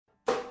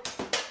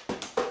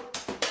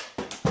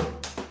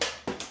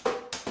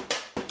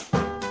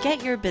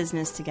Get your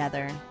business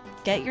together.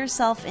 Get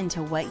yourself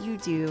into what you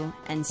do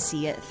and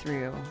see it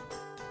through.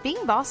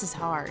 Being boss is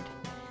hard.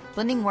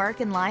 Blending work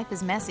and life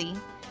is messy.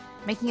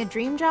 Making a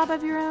dream job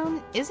of your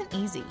own isn't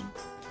easy.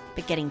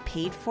 But getting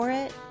paid for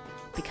it,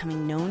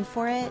 becoming known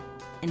for it,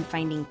 and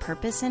finding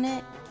purpose in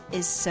it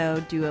is so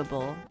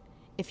doable.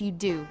 If you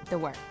do the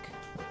work.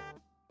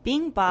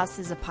 Being Boss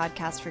is a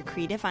podcast for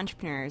creative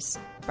entrepreneurs,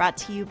 brought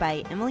to you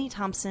by Emily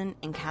Thompson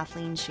and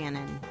Kathleen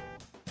Shannon.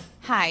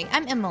 Hi,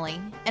 I'm Emily,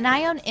 and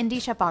I own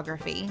Indie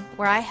Shopography,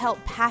 where I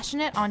help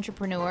passionate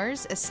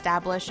entrepreneurs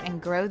establish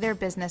and grow their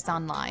business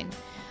online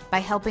by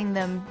helping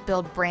them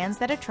build brands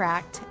that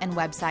attract and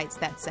websites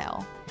that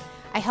sell.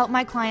 I help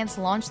my clients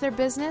launch their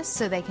business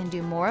so they can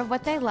do more of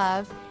what they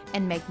love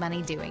and make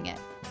money doing it.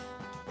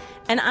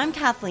 And I'm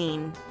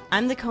Kathleen.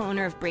 I'm the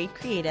co-owner of Braid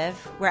Creative,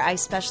 where I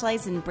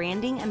specialize in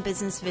branding and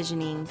business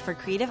visioning for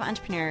creative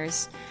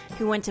entrepreneurs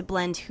who want to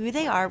blend who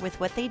they are with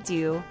what they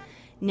do,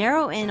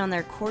 narrow in on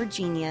their core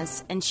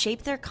genius, and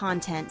shape their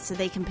content so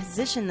they can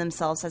position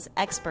themselves as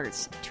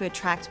experts to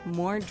attract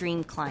more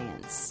dream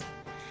clients.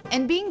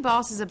 And Being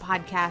Boss is a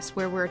podcast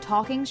where we're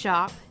talking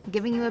shop,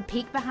 giving you a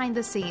peek behind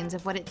the scenes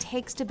of what it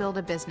takes to build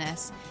a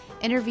business,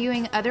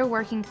 interviewing other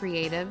working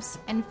creatives,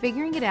 and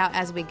figuring it out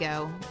as we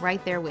go,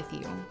 right there with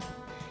you.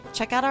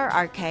 Check out our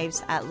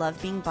archives at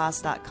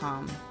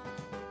lovebeingboss.com.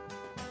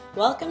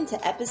 Welcome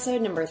to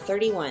episode number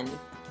 31.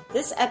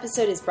 This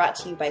episode is brought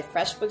to you by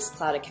FreshBooks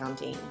Cloud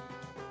Accounting.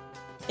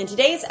 In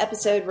today's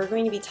episode, we're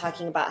going to be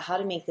talking about how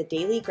to make the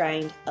daily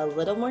grind a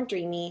little more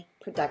dreamy,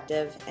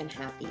 productive, and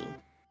happy.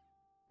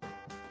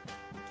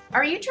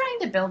 Are you trying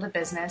to build a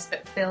business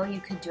but feel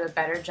you could do a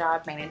better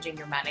job managing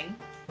your money?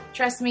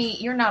 Trust me,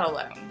 you're not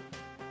alone.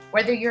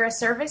 Whether you're a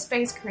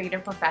service-based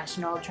creative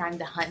professional trying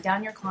to hunt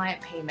down your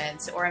client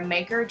payments or a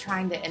maker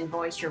trying to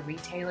invoice your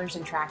retailers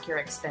and track your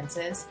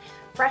expenses,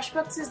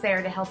 FreshBooks is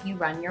there to help you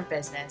run your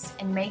business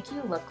and make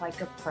you look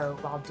like a pro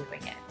while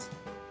doing it.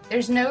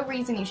 There's no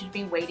reason you should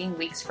be waiting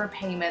weeks for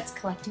payments,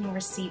 collecting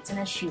receipts in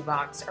a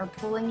shoebox, or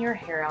pulling your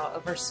hair out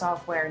over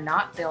software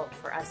not built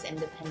for us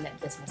independent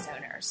business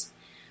owners.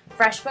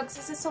 FreshBooks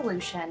is a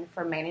solution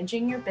for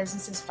managing your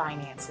business's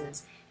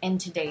finances in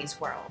today's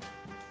world.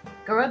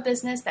 Grow a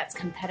business that's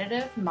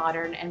competitive,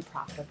 modern, and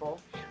profitable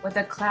with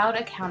a cloud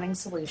accounting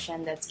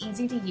solution that's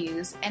easy to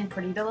use and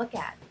pretty to look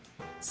at.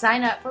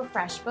 Sign up for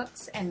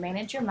FreshBooks and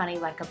manage your money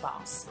like a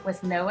boss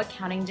with no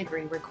accounting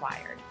degree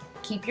required.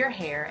 Keep your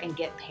hair and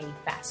get paid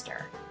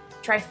faster.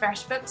 Try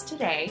FreshBooks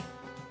today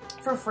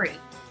for free.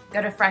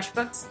 Go to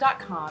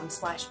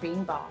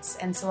freshbooks.com/beingboss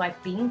and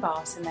select Being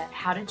Boss in the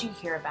How Did You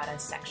Hear About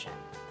Us section.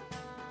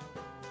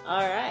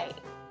 All right.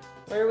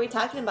 What are we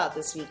talking about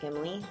this week,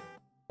 Emily?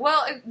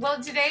 Well,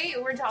 today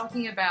we're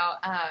talking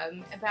about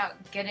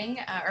getting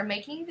or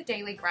making the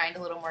daily grind a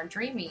little more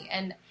dreamy.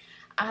 And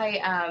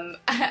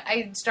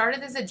I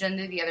started this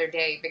agenda the other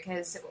day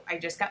because I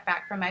just got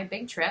back from my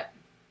big trip.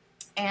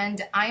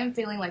 And I am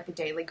feeling like the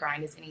daily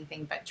grind is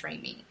anything but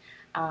dreamy.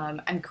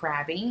 I'm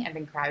crabby. I've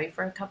been crabby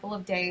for a couple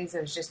of days.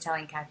 I was just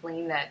telling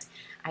Kathleen that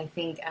I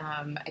think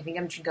I'm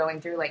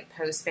going through like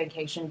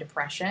post-vacation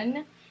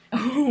depression,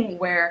 and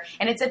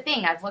it's a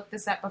thing. I've looked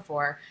this up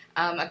before.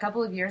 A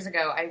couple of years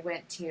ago, I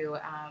went to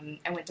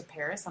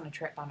Paris on a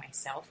trip by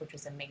myself, which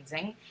was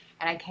amazing.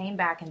 And I came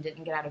back and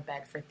didn't get out of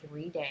bed for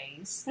 3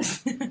 days.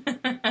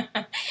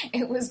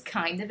 It was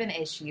kind of an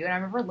issue, and I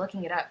remember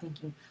looking it up,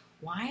 thinking,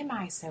 why am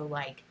I so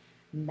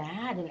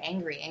mad and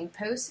angry? And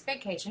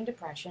post-vacation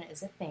depression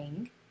is a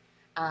thing.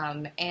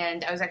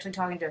 And I was actually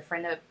talking to a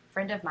friend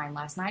of mine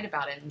last night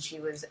about it, and she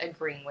was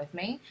agreeing with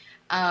me.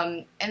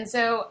 And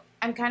so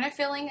I'm kind of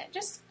feeling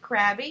just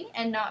crabby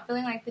and not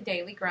feeling like the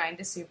daily grind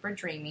is super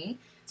dreamy.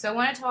 So I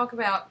want to talk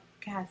about,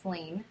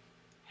 Kathleen,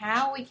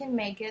 how we can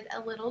make it a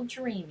little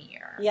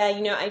dreamier. Yeah,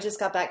 I just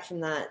got back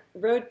from that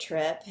road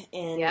trip,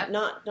 and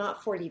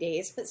not 40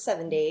 days, but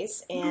 7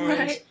 days. And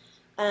right.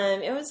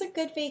 It was a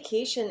good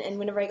vacation, and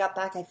whenever I got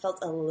back, I felt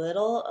a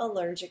little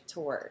allergic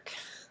to work.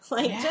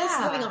 Just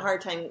having a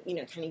hard time, kind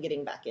of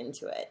getting back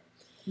into it.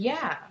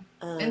 Yeah.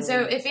 And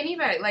so if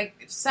anybody,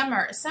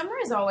 summer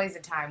is always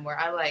a time where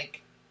I,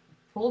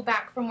 pull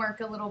back from work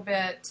a little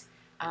bit.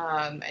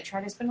 I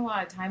try to spend a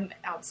lot of time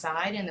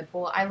outside in the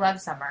pool. I love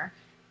summer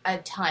a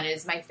ton. It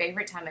is my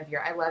favorite time of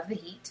year. I love the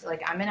heat.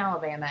 I'm in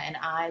Alabama, and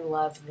I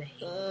love the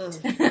heat.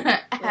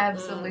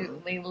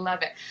 Absolutely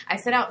love it. I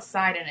sit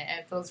outside in it, and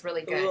it feels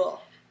really good.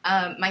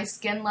 My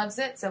skin loves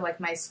it, so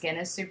my skin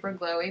is super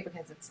glowy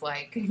because it's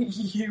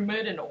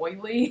humid and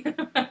oily.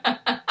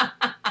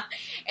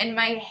 And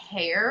my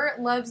hair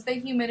loves the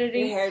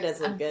humidity. Your hair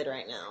does look good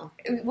right now.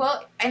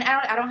 Well, and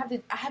I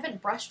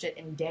haven't brushed it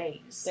in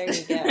days. There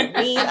you go.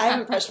 I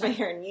haven't brushed my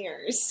hair in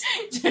years.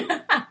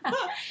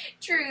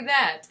 True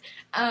that.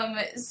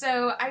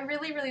 So I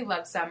really, really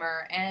love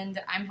summer,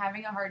 and I'm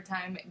having a hard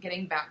time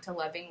getting back to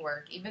loving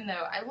work, even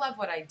though I love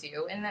what I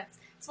do, and that's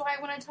why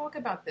I want to talk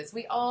about this.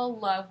 We all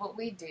love what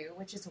we do,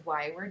 which is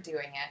why we're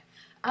doing it.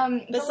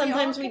 But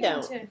sometimes we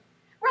don't.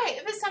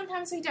 Right, but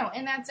sometimes we don't,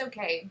 and that's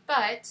okay.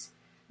 But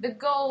the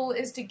goal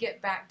is to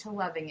get back to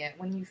loving it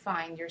when you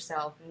find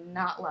yourself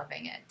not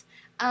loving it.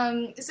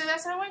 So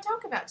that's what I want to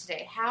talk about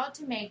today, how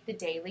to make the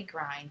daily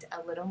grind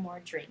a little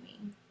more dreamy.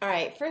 All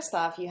right, first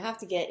off, you have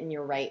to get in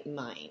your right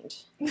mind.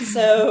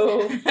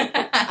 So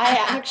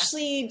I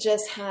actually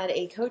just had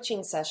a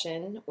coaching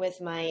session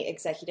with my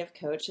executive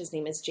coach. His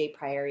name is Jay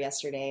Pryor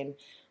yesterday, and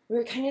we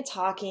were kind of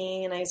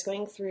talking, and I was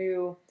going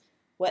through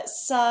what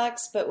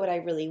sucks, but what I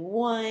really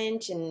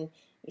want, and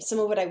some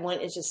of what I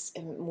want is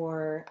just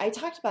more, I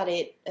talked about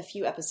it a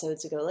few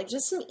episodes ago, like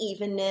just some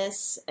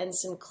evenness and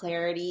some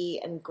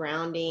clarity and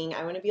grounding.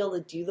 I want to be able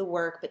to do the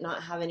work, but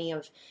not have any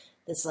of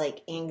this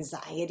like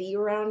anxiety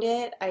around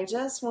it. I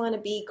just want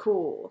to be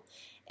cool.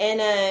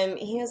 And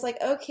he was like,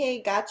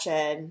 okay, gotcha.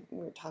 And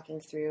we were talking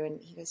through,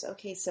 and he goes,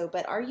 okay, so,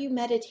 but are you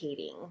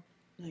meditating?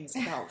 And I was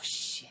like, oh,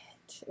 shit.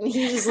 And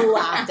he just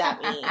laughed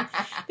at me.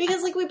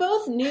 Because like we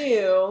both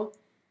knew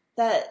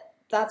that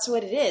that's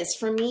what it is.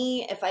 For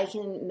me, if I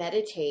can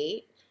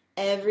meditate,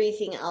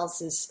 everything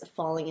else is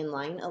falling in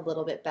line a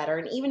little bit better.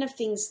 And even if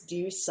things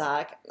do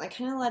suck, I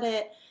kind of let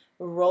it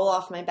roll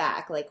off my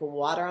back like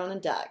water on a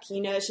duck.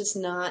 You know, it's just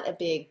not a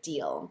big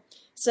deal.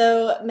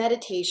 So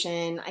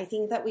meditation, I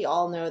think that we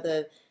all know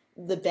the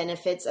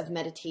benefits of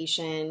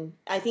meditation.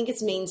 I think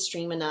it's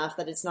mainstream enough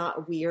that it's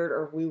not weird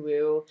or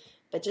woo-woo,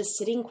 but just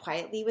sitting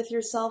quietly with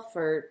yourself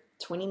for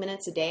 20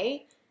 minutes a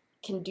day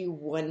can do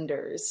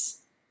wonders.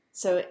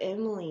 So,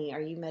 Emily,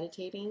 are you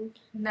meditating?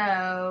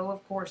 No,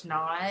 of course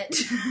not.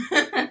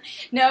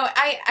 No,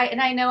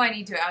 I know I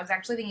need to. I was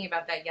actually thinking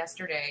about that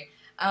yesterday.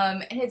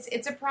 And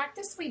it's a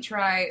practice we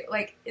try.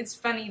 Like, it's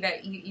funny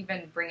that you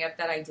even bring up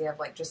that idea of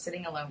like just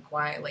sitting alone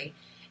quietly.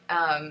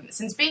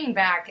 Since being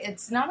back,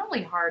 it's not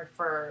only hard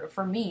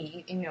for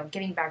me, you know,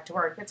 getting back to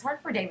work, but it's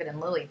hard for David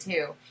and Lily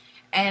too.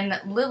 And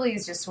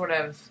Lily's just sort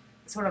of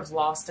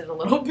lost it a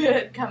little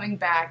bit coming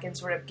back and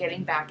sort of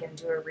getting back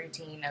into a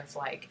routine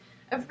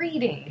of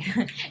reading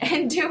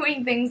and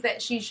doing things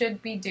that she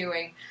should be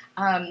doing,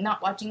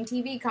 not watching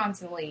TV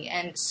constantly,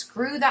 and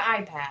screw the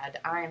iPad.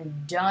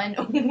 I'm done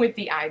with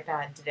the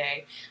iPad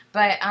today.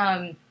 But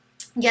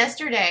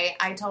yesterday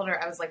I told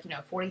her, I was like,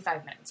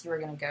 45 minutes. You were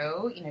going to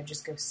go,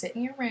 just go sit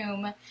in your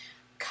room,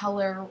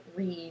 color,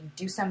 read,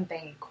 do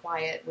something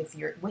quiet with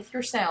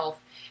yourself.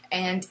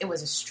 And it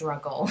was a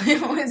struggle.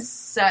 It was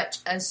such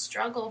a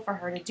struggle for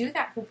her to do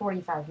that for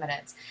 45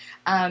 minutes.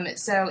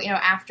 So,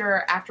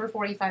 after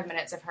 45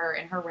 minutes of her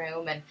in her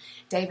room, and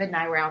David and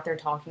I were out there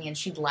talking, and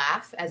she'd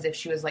laugh as if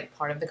she was like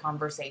part of the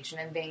conversation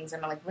and things.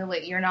 And I'm like,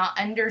 Lily, you're not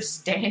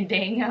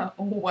understanding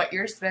what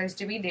you're supposed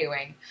to be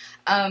doing.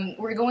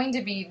 We're going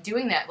to be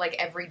doing that like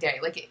every day.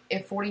 Like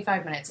if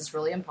 45 minutes is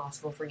really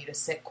impossible for you to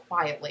sit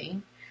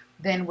quietly,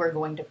 then we're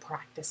going to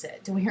practice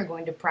it. We are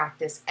going to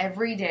practice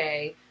every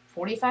day,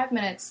 45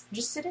 minutes,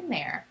 just sit in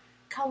there,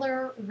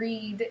 color,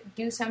 read,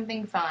 do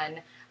something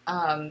fun,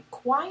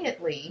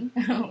 quietly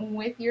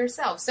with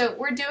yourself. So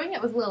we're doing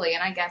it with Lily,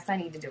 and I guess I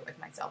need to do it with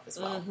myself as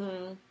well.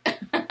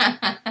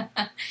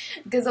 Mm-hmm.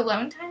 Because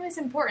alone time is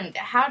important.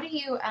 How do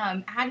you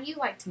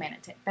like to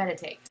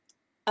meditate?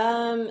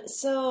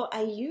 So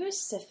I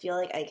used to feel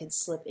like I could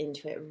slip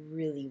into it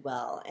really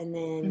well. And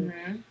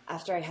then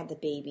after I had the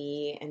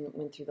baby and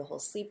went through the whole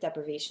sleep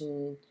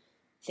deprivation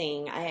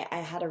thing, I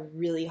had a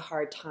really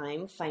hard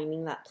time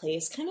finding that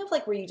place, kind of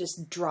like where you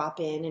just drop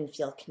in and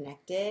feel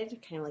connected,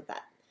 kind of like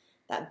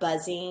that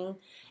buzzing.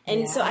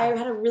 And so I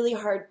had a really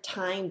hard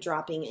time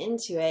dropping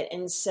into it.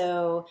 And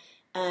so,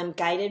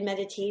 guided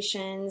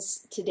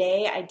meditations.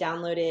 Today I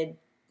downloaded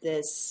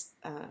this,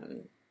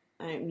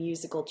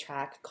 musical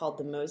track called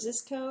the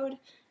Moses Code.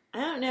 I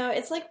don't know,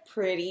 it's like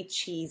pretty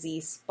cheesy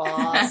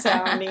spa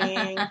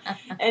sounding.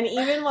 And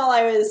even while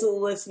I was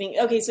listening,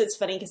 okay, so it's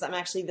funny because I'm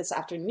actually this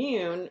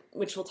afternoon,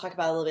 which we'll talk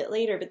about a little bit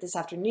later, but this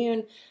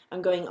afternoon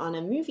I'm going on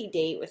a movie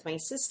date with my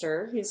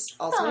sister, who's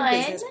also my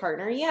business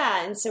partner.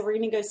 Yeah, and so we're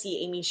going to go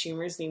see Amy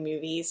Schumer's new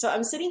movie. So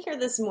I'm sitting here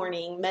this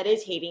morning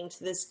meditating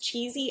to this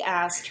cheesy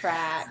ass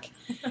track.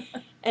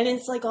 And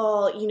it's like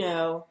all,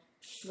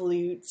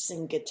 flutes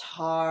and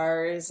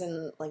guitars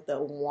and like the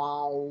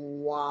wow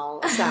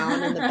wow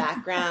sound in the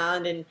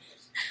background, and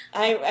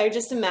I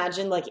just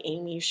imagined like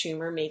Amy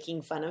Schumer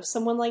making fun of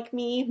someone like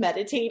me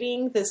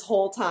meditating this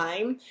whole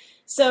time.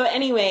 So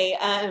anyway,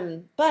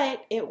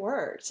 but it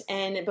worked,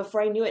 and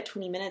before I knew it,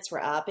 20 minutes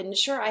were up. And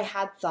sure, I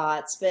had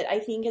thoughts, but I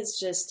think it's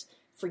just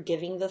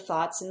forgiving the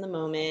thoughts in the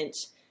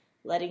moment,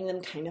 letting them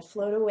kind of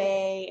float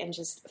away, and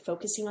just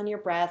focusing on your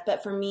breath.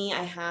 But for me,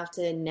 I have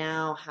to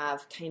now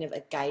have kind of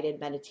a guided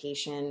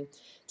meditation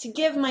to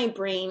give my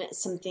brain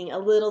a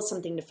little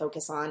something to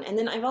focus on. And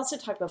then I've also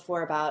talked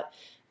before about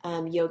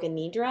yoga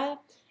nidra,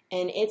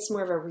 and it's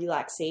more of a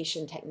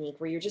relaxation technique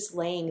where you're just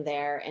laying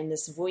there and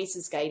this voice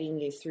is guiding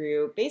you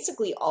through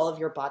basically all of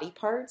your body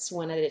parts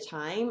one at a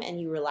time, and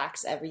you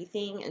relax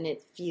everything, and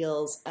it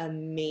feels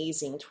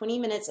amazing. 20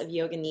 minutes of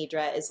yoga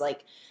nidra is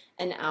like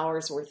an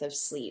hour's worth of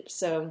sleep.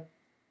 So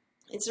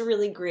it's a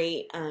really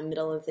great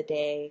middle of the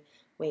day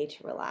way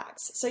to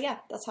relax. So yeah,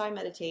 that's how I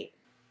meditate.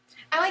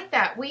 I like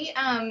that. We've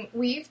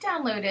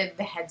downloaded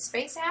the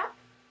Headspace app,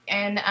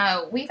 And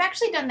we've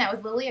actually done that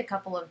with Lily a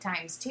couple of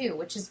times too,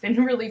 which has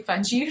been really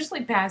fun. She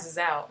usually passes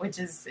out, which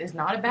is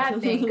not a bad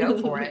thing. Go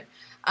for it.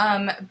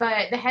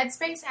 But the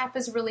Headspace app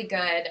is really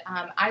good.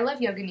 I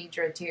love Yoga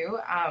Nidra too.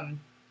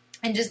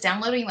 And just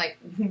downloading like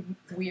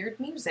weird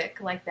music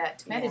like that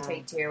to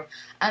meditate to.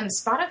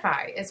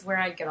 Spotify is where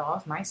I get all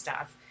of my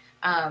stuff.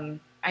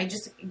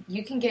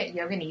 You can get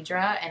Yoga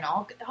Nidra and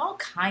all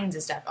kinds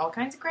of stuff, all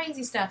kinds of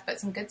crazy stuff, but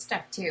some good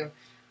stuff too,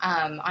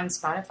 on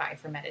Spotify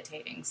for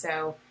meditating.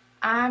 So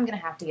I'm going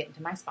to have to get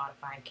into my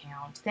Spotify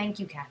account. Thank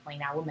you,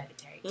 Kathleen. I will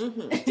meditate.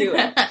 Mm-hmm. Do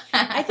it.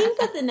 I think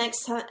that the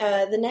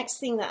next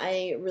thing that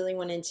I really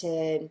wanted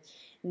to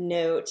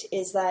note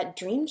is that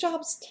dream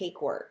jobs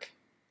take work.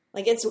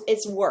 Like,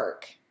 it's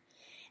work.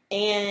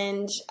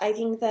 And I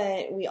think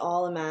that we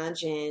all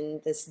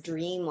imagine this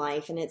dream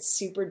life, and it's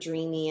super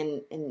dreamy,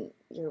 and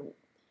your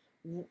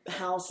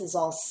house is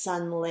all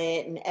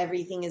sunlit, and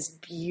everything is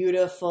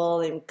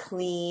beautiful and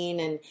clean,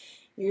 and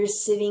you're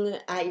sitting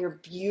at your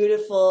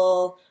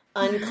beautiful,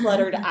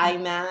 uncluttered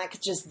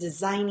iMac, just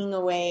designing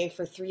away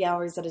for 3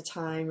 hours at a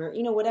time, or,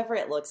 whatever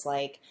it looks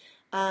like.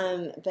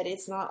 But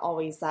it's not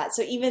always that.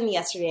 So even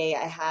yesterday,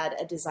 I had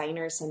a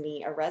designer send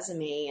me a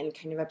resume and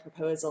kind of a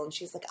proposal, and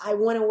she's like, I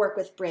want to work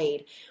with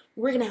Braid.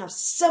 We're going to have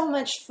so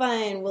much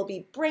fun. We'll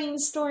be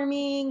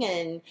brainstorming,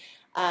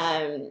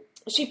 and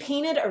she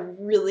painted a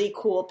really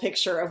cool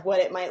picture of what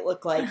it might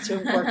look like to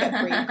work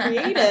at Braid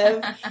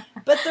Creative.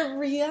 But the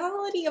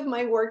reality of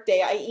my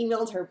workday, I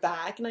emailed her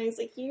back, and I was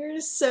like, you're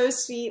so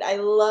sweet. I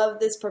love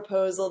this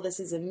proposal. This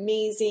is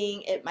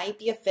amazing. It might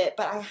be a fit,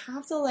 but I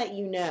have to let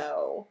you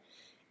know,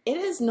 it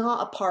is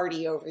not a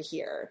party over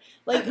here.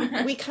 Like,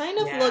 we kind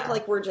of look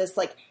like we're just,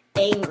 like,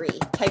 angry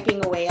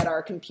typing away at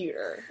our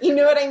computer. You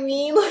know what I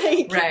mean?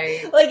 Like,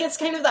 right. Like, it's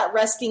kind of that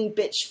resting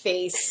bitch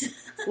face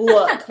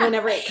look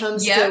whenever it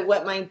comes to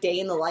what my day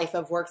in the life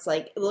of work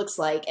looks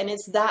like. And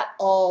it's that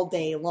all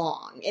day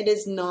long. It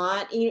is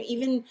not,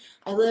 even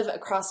I live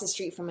across the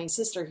street from my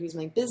sister, who's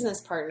my business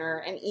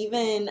partner, and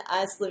even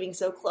us living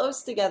so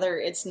close together,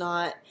 it's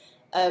not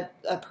a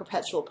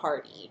perpetual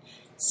party.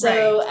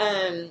 So,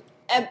 right.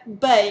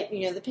 But,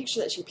 the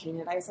picture that she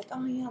painted, I was like,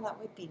 oh, yeah, that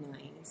would be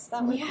nice.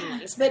 That would be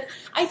nice. But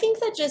I think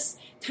that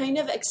just kind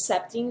of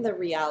accepting the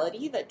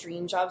reality that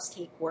dream jobs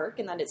take work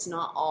and that it's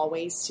not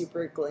always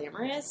super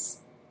glamorous,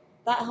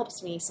 that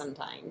helps me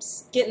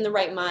sometimes get in the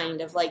right mind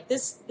of, like,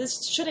 this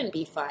shouldn't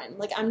be fun.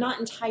 Like, I'm not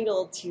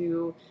entitled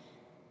to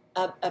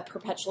a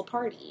perpetual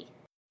party.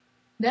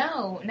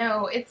 No,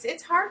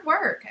 it's hard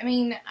work. I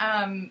mean,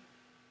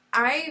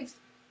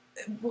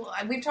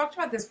 we've talked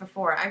about this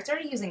before. I've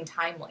started using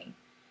Timely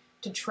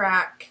to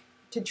track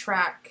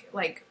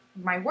like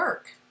my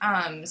work,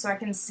 so I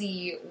can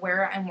see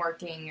where I'm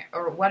working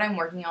or what I'm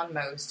working on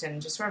most,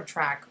 and just sort of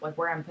track like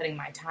where I'm putting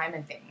my time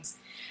and things.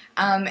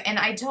 And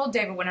I told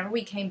David whenever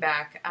we came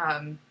back,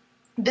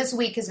 this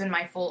week has been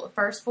my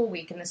first full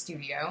week in the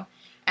studio.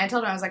 And I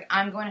told him, I was like,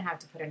 I'm going to have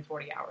to put in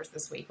 40 hours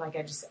this week. Like,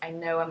 I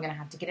know I'm going to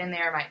have to get in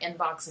there. My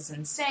inbox is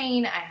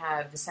insane. I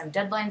have some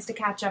deadlines to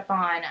catch up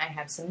on. I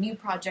have some new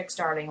projects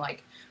starting,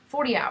 like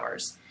 40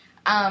 hours.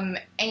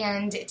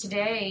 And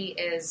today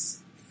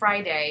is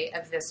Friday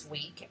of this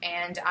week,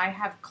 and I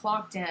have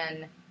clocked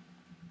in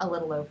a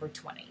little over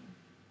 20.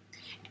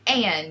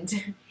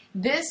 And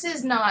this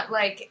is not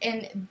like,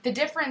 and the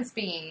difference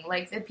being,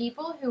 like, the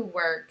people who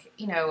work,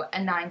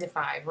 a 9 to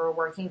 5 or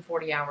working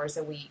 40 hours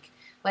a week,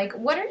 like,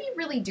 what are you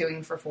really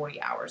doing for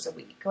 40 hours a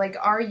week? Like,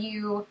 are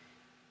you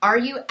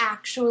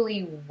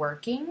actually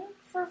working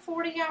for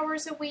 40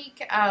 hours a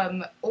week,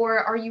 or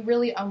are you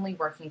really only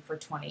working for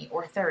 20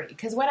 or 30?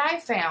 Because what I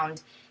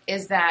found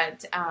is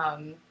that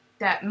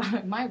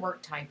my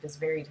work type is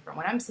very different.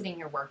 When I'm sitting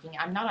here working,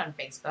 I'm not on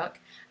Facebook.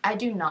 I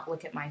do not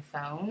look at my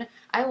phone.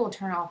 I will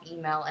turn off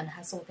email and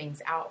hustle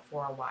things out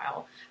for a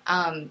while.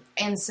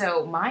 And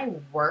so my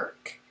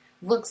work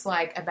looks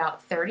like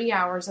about 30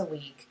 hours a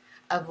week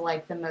of,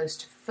 like, the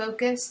most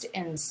focused,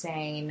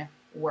 insane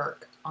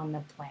work on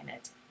the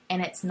planet.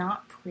 And it's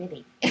not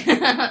pretty.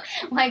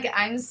 Like,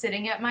 I'm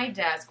sitting at my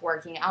desk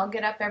working. I'll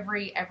get up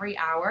every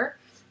hour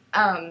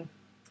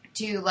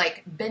to,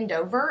 like, bend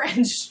over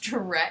and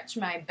stretch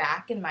my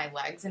back and my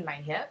legs and my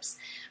hips.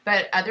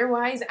 But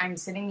otherwise, I'm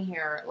sitting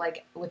here,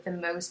 like, with the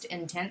most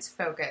intense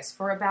focus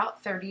for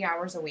about 30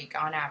 hours a week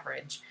on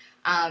average.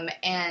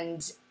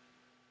 And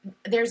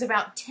there's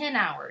about 10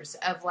 hours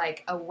of,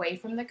 like, away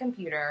from the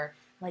computer,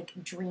 like,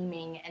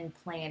 dreaming and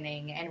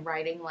planning and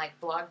writing, like,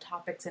 blog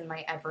topics in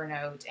my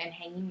Evernote and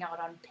hanging out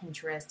on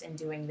Pinterest and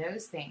doing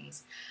those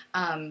things.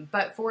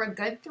 But for a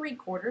good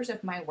 3/4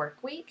 of my work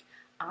week,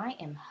 I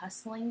am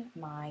hustling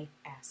my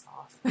ass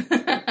off.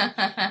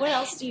 What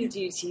else do you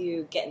do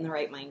to get in the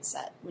right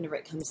mindset whenever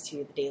it comes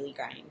to the daily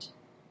grind?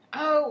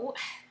 Oh,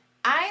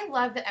 I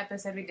love the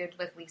episode we did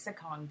with Lisa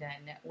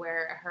Congdon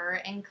where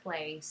her and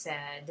Clay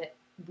said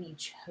we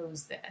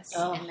chose this.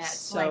 Oh, and that's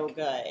so like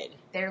good.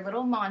 their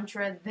little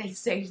mantra they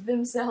say to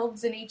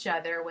themselves and each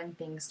other when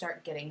things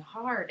start getting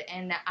hard.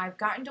 And I've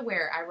gotten to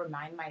where I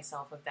remind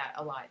myself of that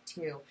a lot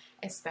too,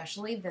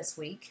 especially this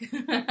week,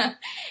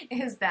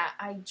 is that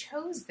I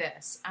chose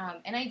this.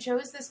 And I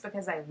chose this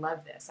because I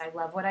love this. I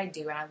love what I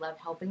do, and I love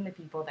helping the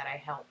people that I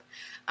help.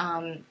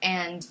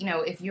 And, you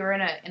know, if you're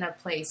in a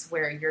place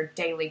where your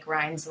daily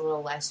grind's a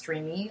little less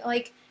dreamy,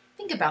 like,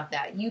 think about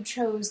that. You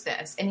chose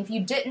this. And if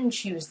you didn't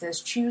choose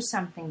this, choose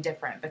something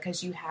different,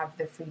 because you have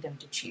the freedom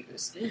to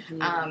choose.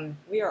 Mm-hmm.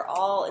 We are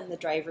all in the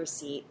driver's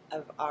seat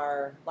of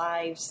our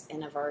lives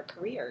and of our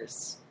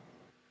careers.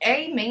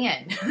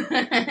 Amen.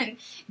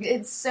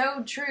 It's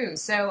so true.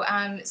 So,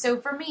 so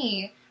for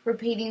me,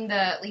 repeating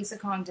the Lisa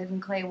Congdon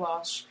and Clay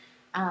Walsh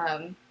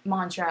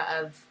mantra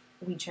of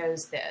 "we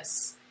chose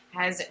this"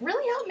 has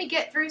really helped me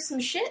get through some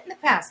shit in the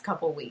past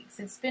couple weeks.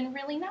 It's been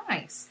really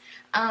nice.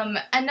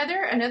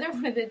 Another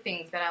one of the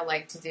things that I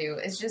like to do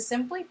is just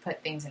simply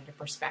put things into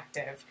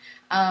perspective.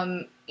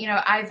 You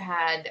know, I've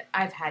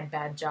had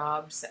bad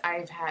jobs.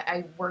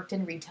 I worked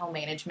in retail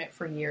management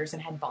for years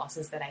and had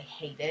bosses that I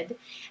hated.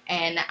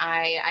 And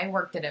I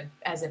worked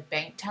as a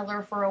bank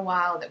teller for a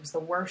while. That was the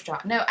worst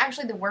job. No,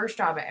 actually the worst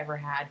job I ever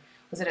had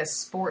was at a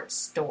sports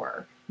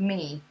store.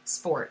 Mini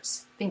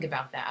sports. Think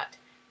about that.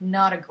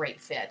 Not a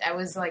great fit. I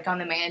was like on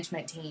the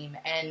management team,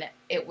 and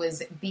it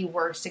was the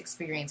worst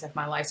experience of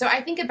my life. So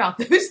I think about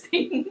those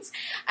things.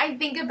 I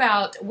think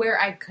about where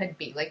I could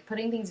be, like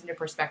putting things into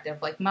perspective.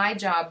 Like my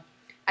job,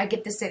 I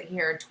get to sit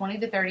here 20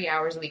 to 30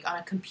 hours a week on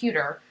a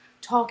computer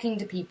talking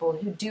to people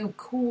who do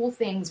cool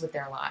things with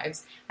their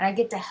lives, and I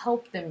get to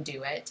help them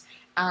do it.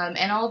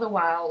 And all the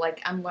while,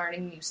 like, I'm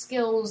learning new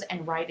skills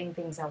and writing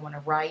things I want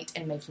to write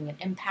and making an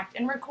impact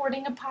and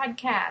recording a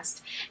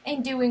podcast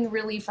and doing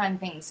really fun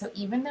things. So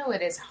even though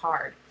it is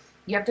hard,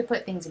 you have to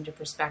put things into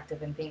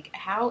perspective and think,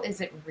 how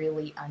is it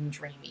really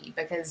undreamy?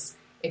 Because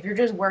if you're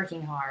just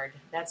working hard,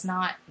 that's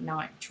not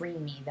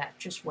dreamy. That's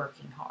just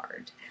working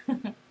hard.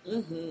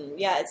 Mm-hmm.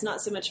 Yeah, it's not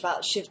so much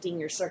about shifting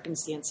your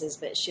circumstances,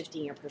 but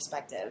shifting your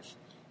perspective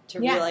to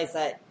realize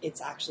that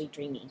it's actually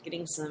dreamy.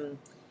 Getting some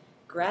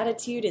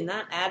gratitude in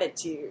that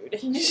attitude.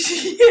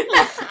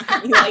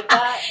 You like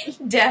that?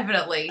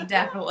 Definitely.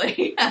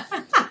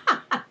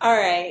 All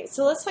right,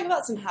 so let's talk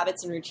about some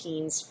habits and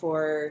routines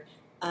for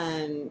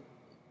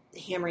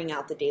hammering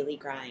out the daily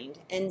grind.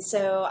 And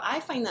so I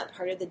find that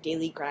part of the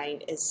daily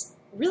grind is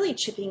really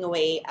chipping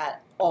away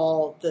at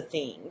all the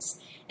things.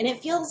 And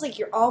it feels like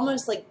you're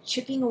almost like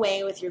chipping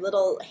away with your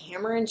little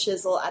hammer and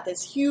chisel at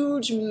this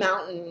huge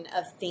mountain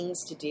of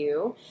things to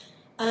do.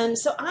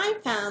 So I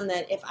found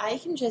that if I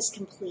can just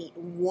complete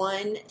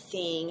one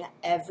thing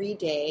every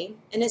day,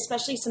 and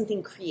especially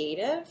something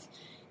creative,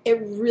 it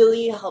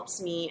really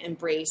helps me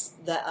embrace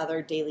the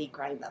other daily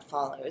grind that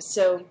follows.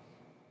 So,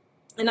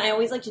 and I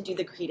always like to do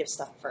the creative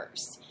stuff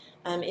first.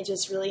 It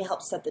just really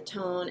helps set the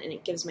tone, and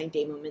it gives my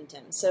day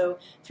momentum. So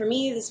for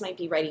me, this might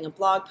be writing a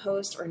blog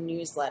post or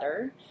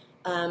newsletter,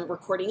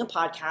 recording a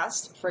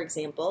podcast, for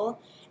example.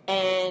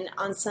 And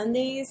on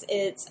Sundays,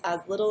 it's as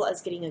little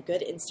as getting a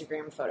good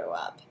Instagram photo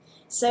up.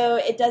 So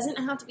it doesn't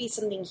have to be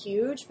something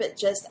huge, but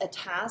just a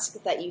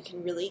task that you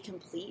can really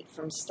complete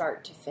from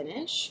start to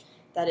finish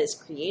that is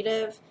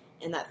creative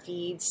and that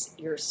feeds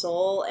your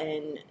soul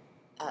and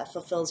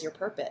fulfills your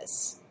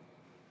purpose.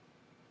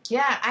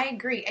 Yeah, I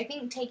agree. I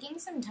think taking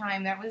some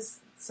time, that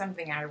was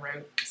something I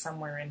wrote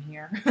somewhere in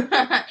here.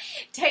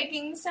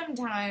 Taking some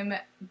time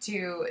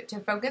to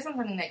focus on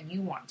something that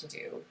you want to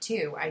do,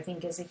 too, I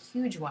think is a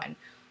huge one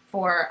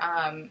for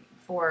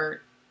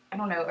I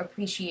don't know,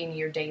 appreciating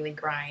your daily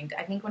grind.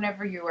 I think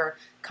whenever you are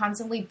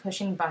constantly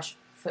pushing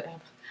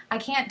I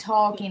can't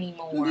talk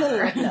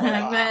anymore.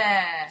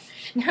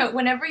 No,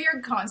 whenever you're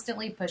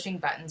constantly pushing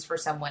buttons for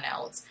someone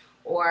else,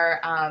 or,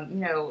 you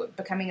know,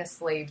 becoming a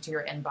slave to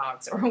your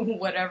inbox, or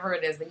whatever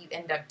it is that you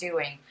end up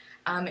doing,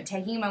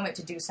 taking a moment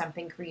to do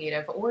something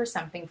creative or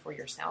something for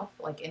yourself,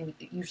 like, and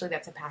usually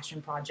that's a passion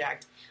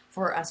project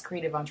for us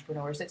creative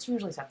entrepreneurs. It's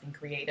usually something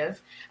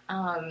creative,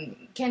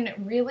 can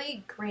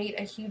really create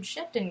a huge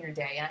shift in your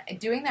day. And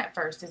doing that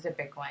first is a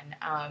big one.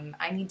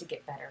 I need to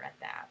get better at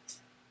that.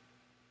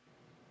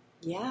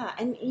 Yeah,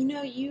 and you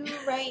know, you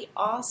write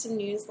awesome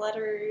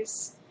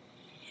newsletters.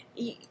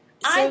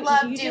 I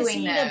love doing those. You just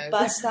need to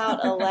bust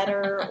out a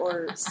letter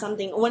or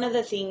something. One of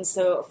the things,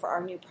 so for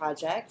our new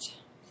project,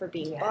 for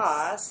being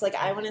boss, like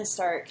I want to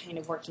start kind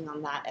of working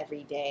on that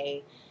every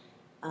day.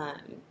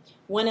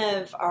 One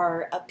of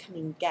our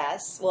upcoming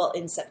guests, well,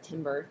 in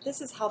September,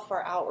 this is how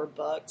far out we're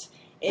booked,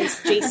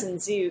 is Jason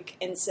Zook.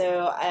 And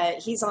so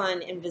he's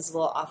on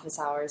Invisible Office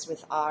Hours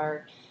with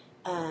our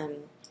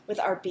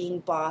being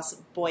boss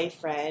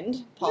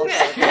boyfriend, Paul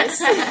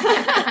Jarvis.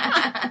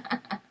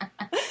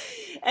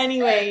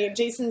 Anyway,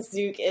 Jason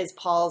Zook is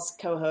Paul's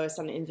co-host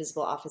on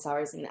Invisible Office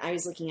Hours, and I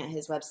was looking at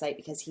his website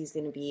because he's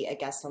going to be a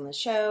guest on the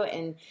show,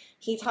 and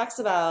he talks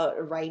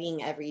about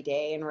writing every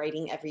day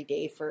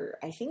for,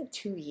 I think,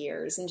 2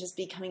 years, and just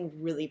becoming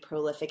really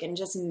prolific and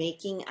just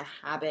making a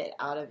habit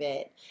out of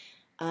it.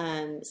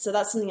 So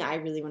that's something I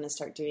really want to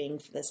start doing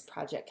for this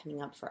project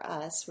coming up for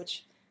us,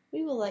 which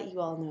we will let you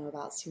all know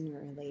about sooner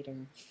or later.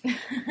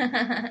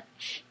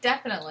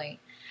 Definitely.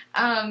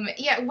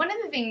 One of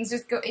the things,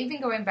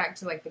 even going back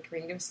to like the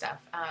creative stuff,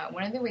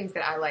 one of the ways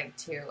that I like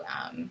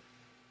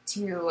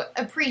to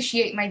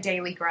appreciate my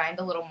daily grind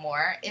a little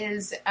more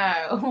is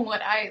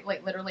what I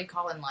like literally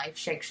call in life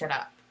shake shit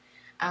up.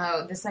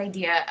 This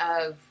idea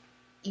of,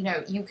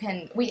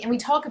 we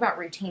talk about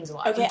routines a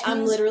lot. Okay, routines,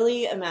 I'm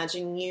literally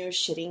imagining you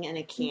shitting in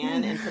a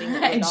can and putting the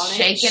lid and on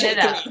shaking it.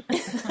 up.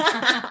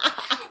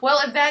 Well,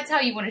 if that's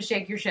how you want to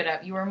shake your shit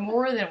up, you are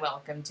more than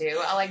welcome to.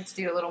 I like to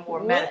do a little more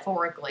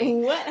metaphorically.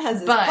 What has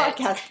this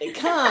podcast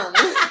become?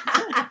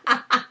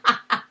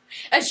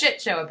 A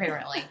shit show,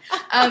 apparently.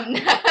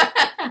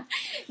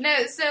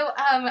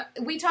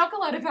 We talk a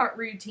lot about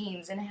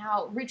routines and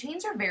how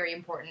routines are very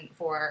important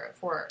for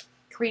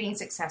creating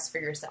success for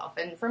yourself.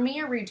 And for me,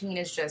 a routine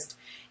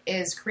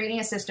is creating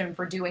a system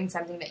for doing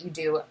something that you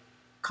do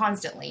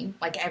constantly,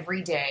 like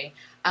every day,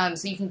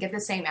 so you can get the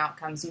same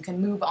outcomes. You can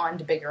move on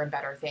to bigger and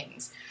better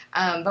things.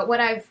 But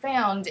what I've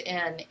found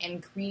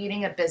in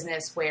creating a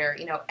business where,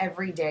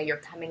 every day you're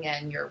coming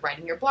in, you're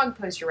writing your blog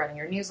post, you're writing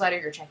your newsletter,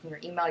 you're checking your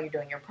email, you're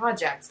doing your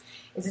projects,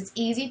 is it's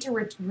easy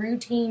to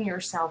routine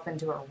yourself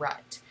into a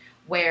rut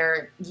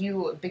where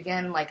you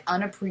begin like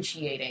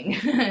unappreciating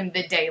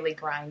the daily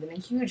grind in a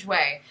huge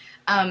way.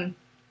 And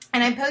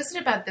I posted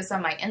about this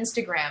on my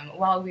Instagram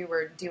while we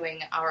were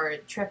doing our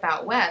trip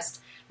out west,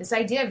 this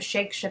idea of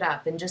shake shit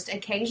up and just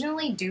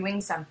occasionally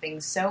doing something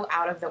so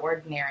out of the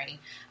ordinary.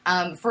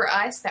 For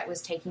us, that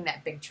was taking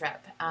that big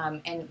trip.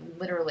 And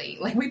literally,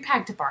 like, we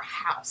packed up our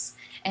house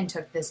and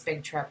took this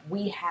big trip.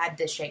 We had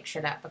to shake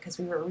shit up because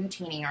we were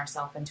routining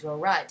ourselves into a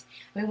rut.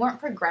 We weren't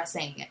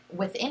progressing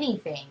with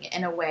anything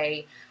in a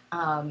way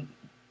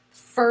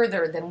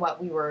further than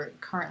what we were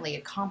currently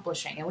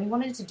accomplishing, and we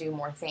wanted to do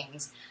more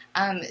things.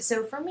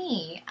 So for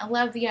me, I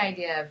love the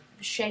idea of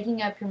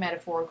shaking up your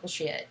metaphorical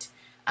shit,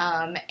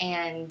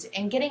 and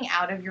getting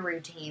out of your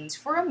routines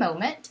for a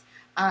moment,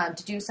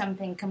 to do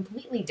something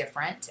completely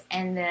different,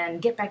 and then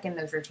get back in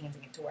those routines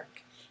and get to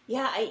work.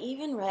 Yeah, I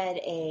even read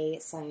a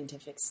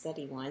scientific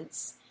study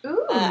once.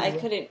 Ooh. I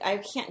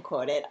can't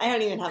quote it. I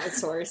don't even have a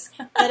source.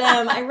 But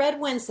I read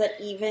once that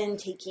even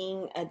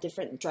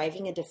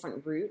driving a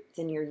different route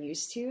than you're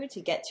used to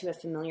get to a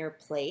familiar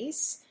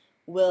place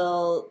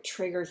will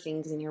trigger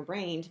things in your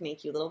brain to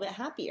make you a little bit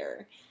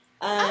happier.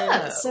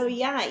 So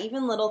yeah,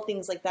 even little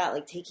things like that,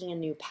 like taking a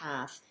new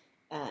path,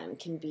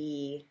 can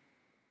be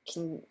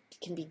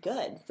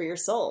good for your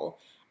soul.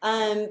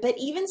 But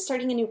even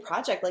starting a new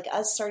project, like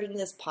us starting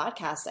this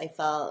podcast, I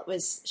felt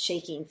was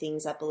shaking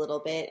things up a little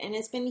bit, and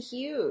it's been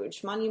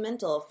huge,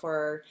 monumental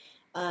for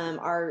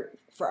our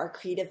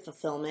creative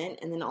fulfillment,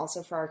 and then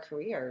also for our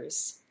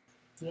careers.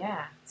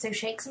 Yeah, so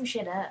shake some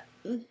shit up.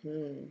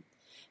 Mm-hmm.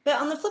 But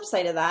on the flip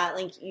side of that,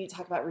 like you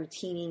talk about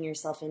routining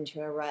yourself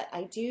into a rut,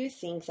 I do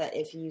think that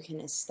if you can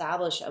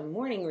establish a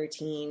morning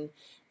routine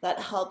that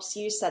helps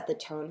you set the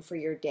tone for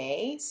your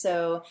day.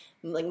 So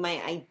like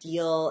my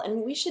ideal,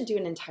 and we should do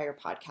an entire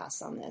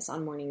podcast on this,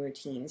 on morning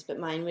routines, but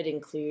mine would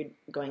include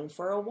going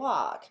for a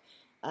walk,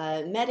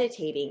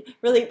 meditating.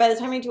 Really, by the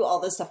time I do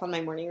all this stuff on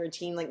my morning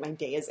routine, like my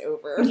day is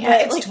over.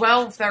 Yeah, but it's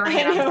 12:30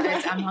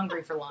 and I'm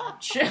hungry for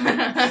lunch. And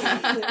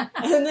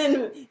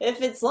then if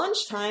it's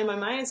lunchtime, I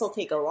might as well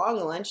take a long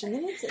lunch, and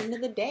then it's the end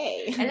of the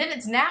day. And then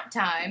it's nap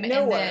time.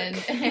 No work.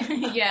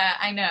 Then, yeah,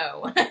 I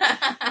know.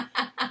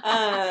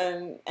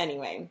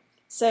 Anyway,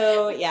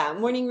 so yeah,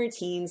 morning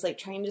routines, like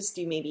trying to just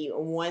do maybe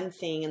one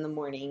thing in the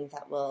morning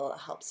that will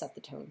help set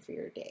the tone for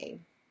your day.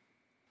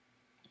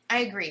 I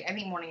agree. I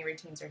think morning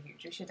routines are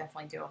huge. We should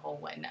definitely do a whole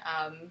one.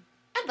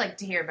 I'd like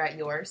to hear about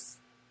yours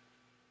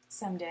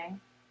someday.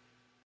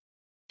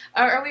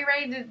 Are we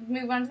ready to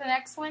move on to the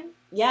next one?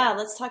 Yeah,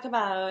 let's talk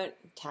about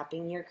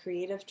tapping your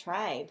creative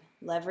tribe,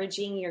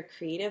 leveraging your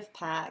creative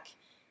pack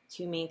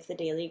to make the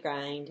daily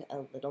grind a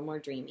little more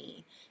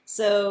dreamy.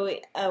 So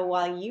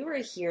while you were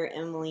here,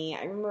 Emily,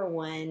 I remember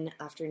one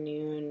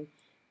afternoon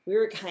we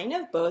were kind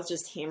of both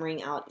just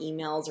hammering out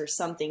emails or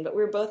something, but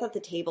we were both at the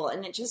table,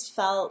 and it just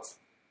felt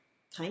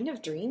kind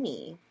of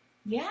dreamy.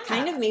 Yeah.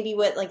 Kind of maybe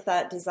what like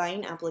that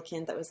design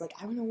applicant that was like,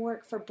 I want to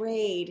work for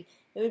Braid.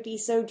 It would be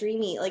so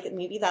dreamy. Like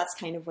maybe that's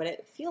kind of what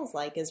it feels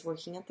like, is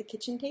working at the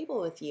kitchen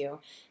table with you.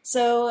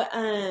 So,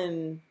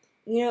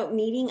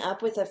 meeting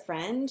up with a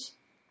friend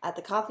at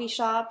the coffee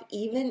shop,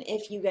 even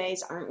if you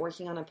guys aren't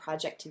working on a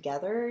project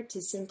together, to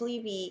simply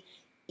be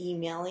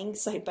emailing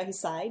side by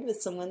side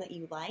with someone that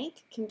you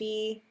like can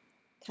be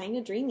kind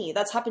of dreamy.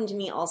 That's happened to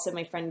me also.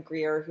 My friend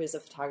Greer, who's a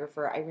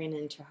photographer, I ran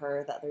into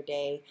her the other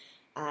day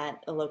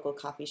at a local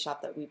coffee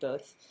shop that we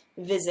both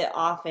visit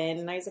often.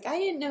 And I was like, I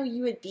didn't know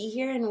you would be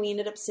here. And we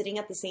ended up sitting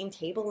at the same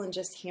table and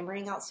just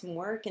hammering out some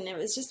work. And it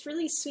was just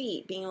really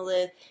sweet being able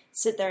to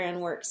sit there and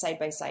work side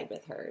by side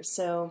with her.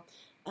 So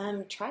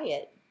try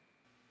it.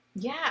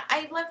 Yeah,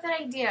 I love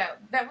that idea.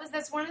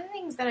 That's one of the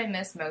things that I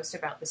miss most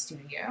about the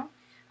studio.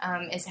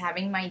 is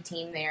having my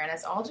team there, and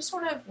it's all just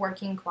sort of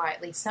working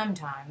quietly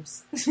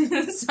sometimes,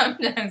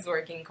 sometimes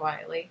working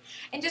quietly,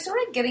 and just sort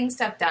of getting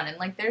stuff done. And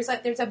like there's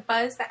a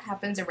buzz that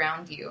happens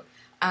around you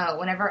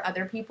whenever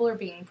other people are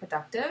being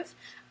productive,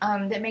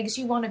 that makes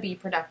you want to be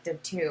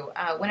productive too.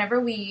 Whenever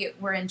we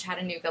were in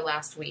Chattanooga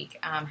last week,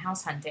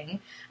 house hunting,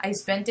 I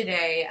spent a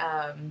day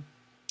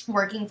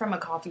working from a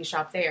coffee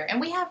shop there. And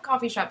we have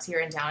coffee shops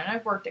here in town, and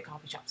I've worked at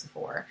coffee shops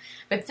before.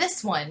 But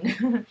this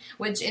one,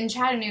 which in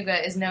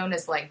Chattanooga is known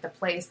as like the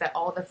place that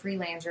all the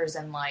freelancers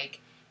and like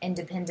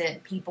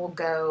independent people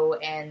go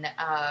and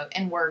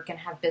work and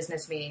have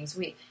business meetings.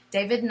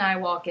 David and I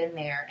walk in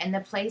there, and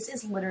the place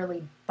is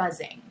literally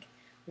buzzing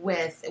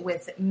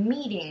with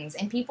meetings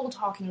and people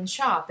talking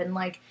shop and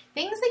like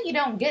things that you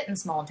don't get in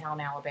small town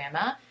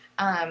Alabama.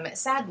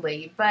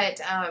 Sadly,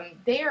 but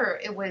there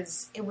it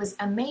was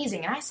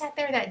amazing, and I sat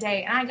there that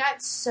day and I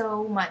got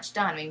so much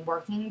done. I mean,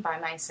 working by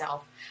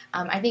myself,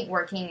 I think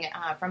working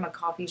from a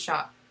coffee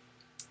shop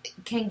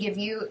can give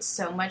you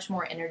so much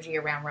more energy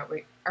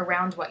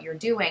around what you're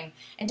doing,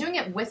 and doing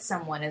it with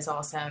someone is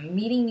awesome.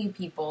 Meeting new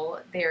people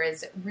there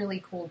is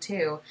really cool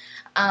too.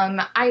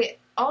 I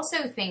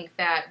also think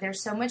that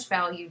there's so much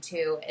value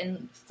too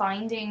in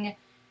finding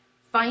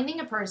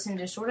a person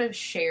to sort of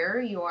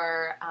share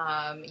your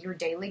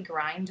daily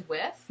grind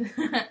with,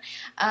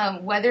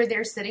 whether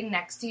they're sitting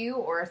next to you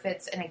or if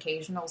it's an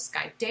occasional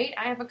Skype date.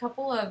 I have a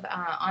couple of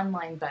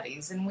online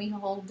buddies, and we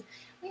hold,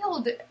 I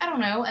don't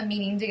know, a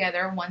meeting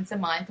together once a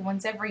month,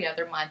 once every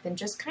other month, and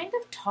just kind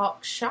of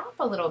talk shop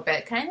a little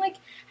bit, kind of like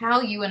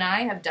how you and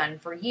I have done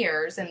for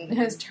years and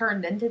has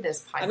turned into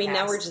this podcast. I mean,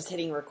 now we're just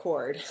hitting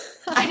record.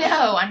 I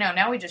know.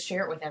 Now we just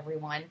share it with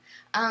everyone.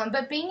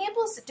 But being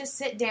able to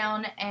sit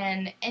down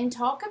and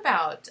talk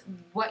about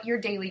what your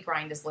daily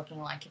grind is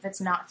looking like, if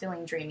it's not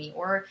feeling dreamy,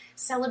 or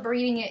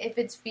celebrating it if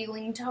it's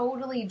feeling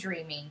totally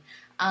dreamy.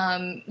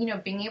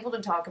 Being able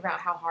to talk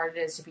about how hard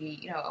it is to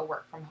be, a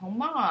work from home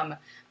mom,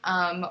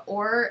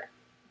 or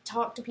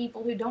talk to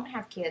people who don't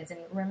have kids and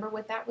remember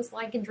what that was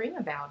like and dream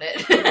about it.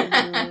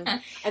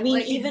 Mm-hmm. I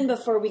mean, even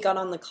before we got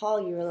on the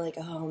call, you were like,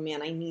 oh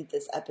man, I need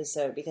this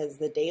episode because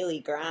the daily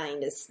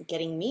grind is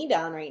getting me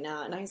down right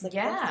now. And I was like,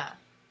 yeah.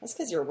 That's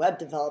because you're a web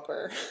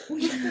developer.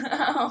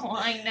 Oh,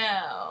 I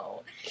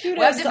know.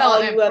 Kudos to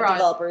all you web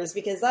developers,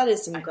 because that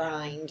is some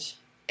grind.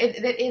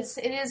 It is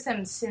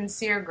some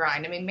sincere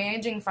grind. I mean,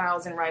 managing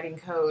files and writing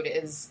code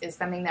is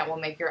something that will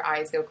make your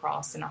eyes go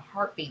crossed in a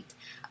heartbeat.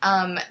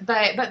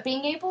 But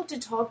being able to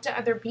talk to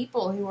other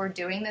people who are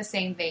doing the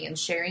same thing and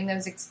sharing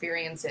those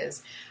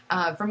experiences,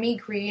 for me,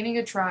 creating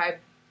a tribe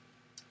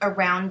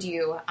around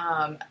you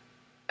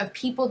of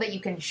people that you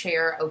can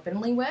share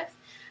openly with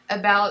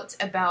about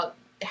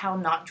how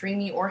not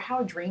dreamy or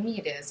how dreamy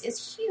it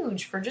is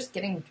huge for just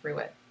getting through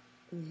it.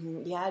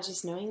 Mm-hmm. Yeah,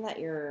 just knowing that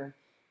you're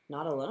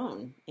not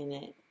alone in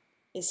it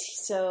is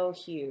so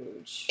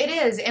huge. It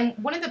is, and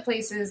one of the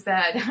places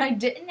that I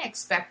didn't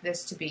expect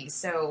this to be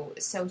so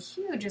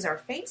huge is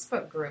our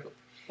Facebook group.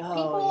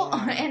 People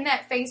in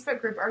that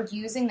Facebook group are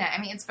using that.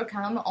 I mean, it's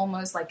become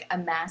almost like a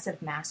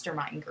massive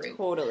mastermind group.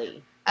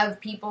 Totally.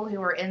 Of people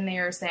who are in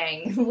there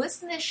saying,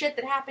 listen to this shit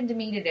that happened to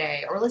me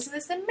today, or listen to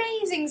this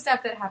amazing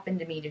stuff that happened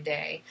to me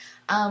today,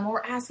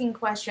 or asking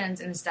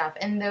questions and stuff.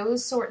 And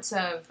those sorts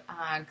of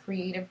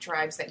creative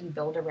tribes that you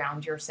build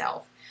around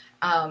yourself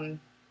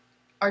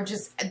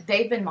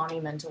they've been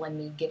monumental in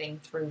me getting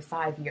through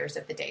 5 years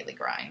of the daily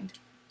grind.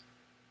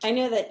 I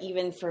know that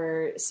even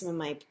for some of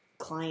my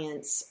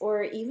clients,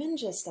 or even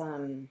just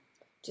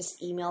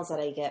emails that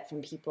I get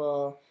from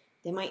people,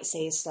 they might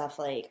say stuff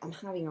like, I'm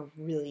having a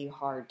really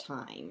hard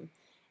time.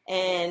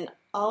 And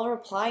I'll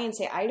reply and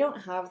say, I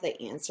don't have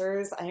the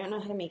answers. I don't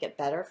know how to make it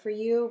better for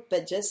you,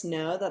 but just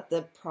know that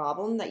the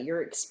problem that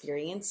you're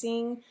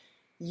experiencing,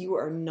 you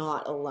are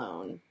not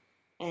alone.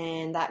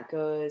 And that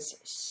goes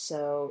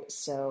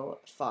so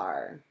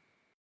far.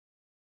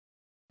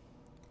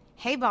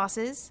 Hey,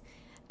 bosses.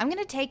 I'm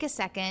going to take a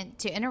second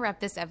to interrupt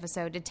this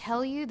episode to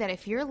tell you that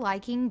if you're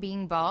liking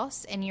being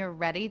boss and you're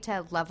ready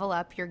to level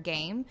up your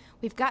game,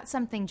 we've got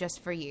something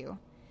just for you.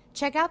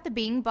 Check out the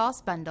Being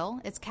Boss bundle.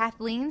 It's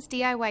Kathleen's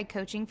DIY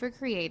coaching for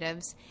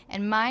creatives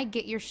and my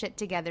Get Your Shit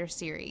Together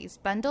series,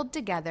 bundled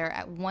together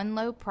at one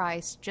low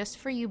price just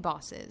for you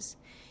bosses.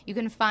 You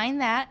can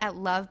find that at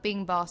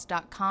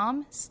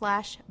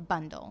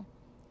lovebeingboss.com/bundle.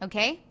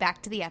 Okay,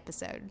 back to the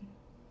episode.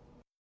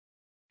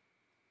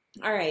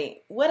 All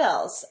right, what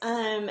else?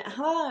 How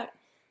about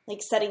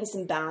setting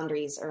some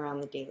boundaries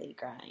around the daily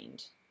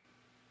grind?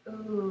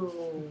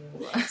 Ooh.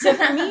 So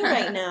for me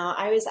right now,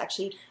 I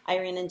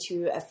ran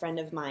into a friend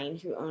of mine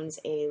who owns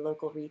a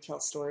local retail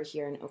store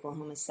here in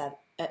Oklahoma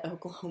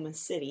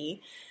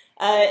City.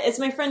 It's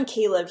my friend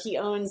Caleb. He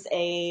owns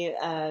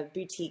a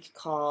boutique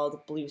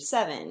called Blue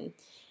 7.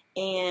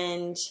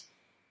 And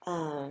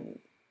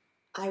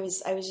I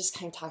was just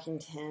kind of talking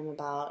to him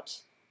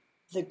about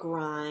the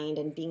grind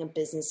and being a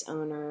business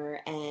owner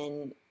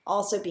and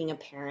also being a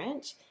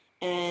parent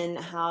and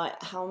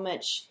how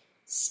much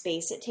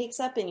space it takes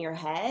up in your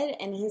head.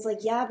 And he's like,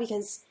 yeah,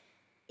 because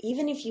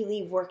even if you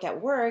leave work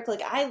at work,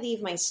 like I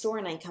leave my store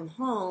and I come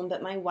home,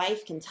 but my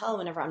wife can tell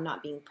whenever I'm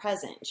not being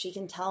present. She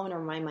can tell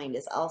whenever my mind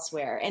is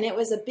elsewhere. And it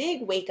was a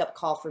big wake-up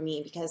call for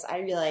me because I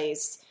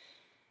realized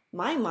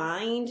my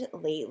mind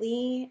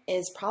lately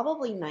is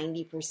probably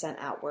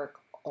 90% at work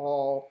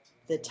all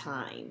the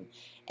time.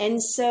 And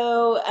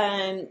so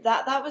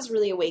that was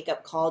really a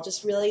wake-up call,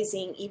 just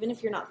realizing even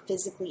if you're not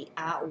physically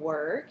at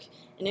work,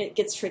 and it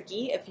gets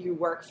tricky if you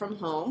work from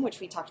home,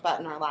 which we talked about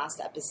in our last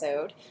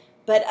episode,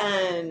 but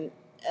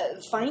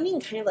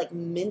finding kind of like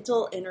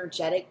mental,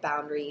 energetic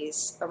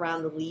boundaries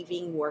around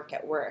leaving work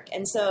at work.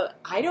 And so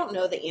I don't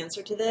know the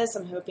answer to this.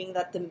 I'm hoping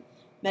that the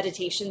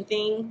meditation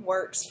thing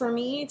works for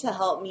me to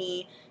help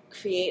me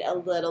create a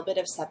little bit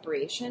of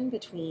separation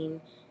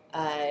between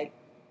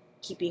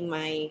keeping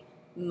my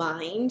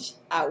mind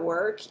at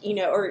work,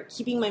 or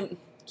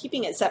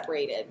keeping it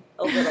separated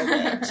a little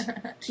bit,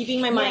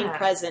 keeping my mind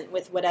present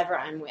with whatever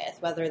I'm with,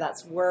 whether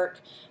that's work,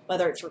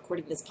 whether it's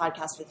recording this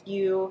podcast with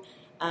you.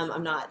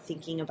 I'm not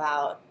thinking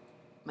about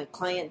my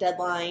client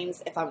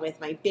deadlines. If I'm with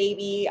my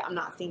baby, I'm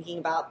not thinking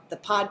about the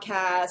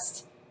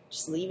podcast,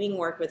 just leaving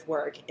work with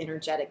work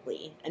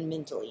energetically and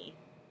mentally.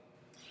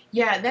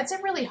 Yeah, that's a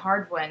really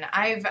hard one.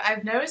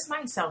 I've noticed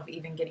myself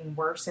even getting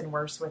worse and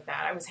worse with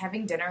that. I was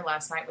having dinner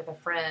last night with a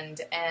friend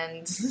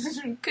and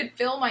could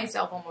feel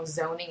myself almost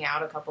zoning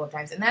out a couple of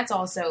times. And that's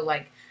also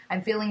like,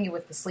 I'm feeling you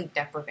with the sleep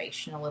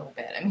deprivation a little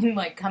bit. I mean,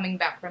 like coming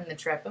back from the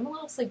trip, I'm a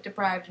little sleep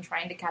deprived and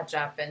trying to catch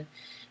up and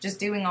just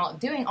doing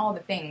all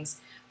the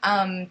things.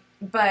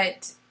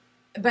 But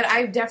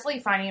I'm definitely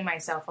finding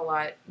myself a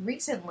lot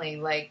recently,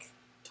 like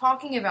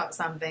talking about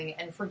something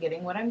and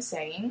forgetting what I'm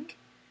saying,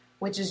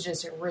 which is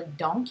just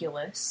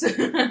redonkulous.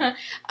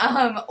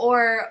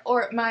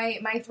 Or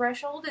my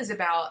threshold is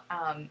about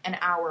an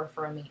hour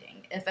for a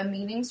meeting. If a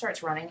meeting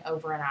starts running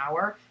over an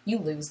hour, you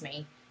lose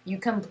me. You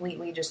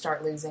completely just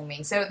start losing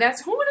me. So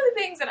that's one of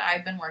the things that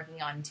I've been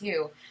working on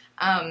too.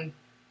 And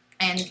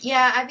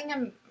yeah, I think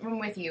I'm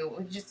with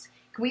you. Just,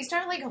 can we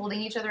start like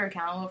holding each other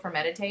accountable for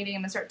meditating?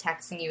 I'm gonna start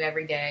texting you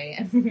every day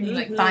and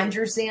like find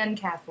your zen,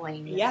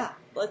 Kathleen. Yeah,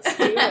 let's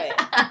do it.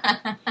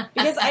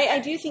 Because I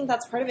do think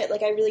that's part of it.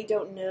 Like I really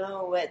don't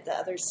know what the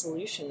other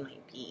solution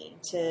might be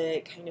to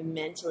kind of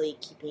mentally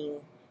keeping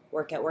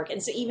work at work.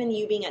 And so even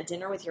you being at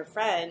dinner with your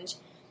friend,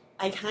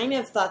 I kind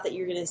of thought that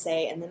you were going to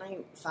say, and then I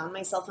found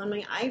myself on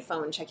my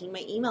iPhone checking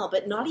my email,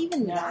 but not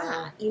even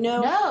that,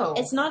 No.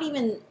 It's not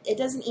even, it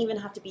doesn't even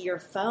have to be your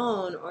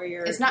phone or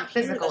your It's not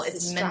physical, it's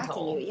it's distracting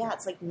mental. you. Yeah,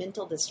 it's like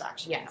mental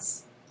distractions.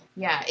 Yes.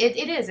 Yeah,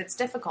 it is. It's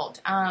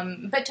difficult.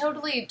 But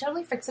totally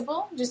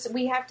fixable. Just,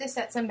 we have to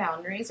set some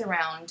boundaries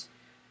around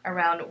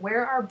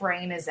where our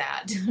brain is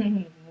at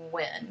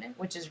when,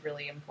 which is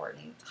really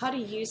important. How do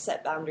you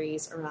set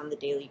boundaries around the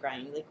daily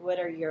grind? Like, what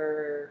are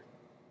your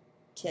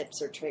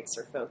tips or tricks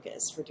or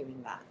focus for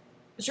doing that?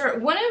 Sure.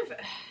 One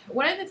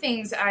of the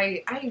things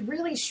I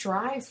really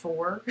strive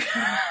for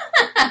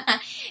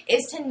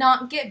is to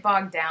not get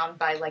bogged down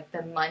by like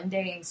the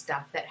mundane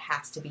stuff that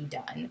has to be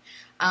done.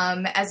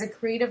 As a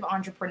creative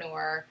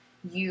entrepreneur,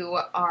 you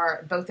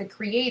are both a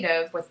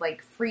creative with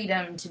like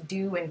freedom to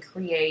do and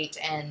create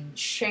and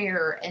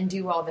share and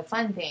do all the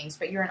fun things,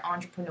 but you're an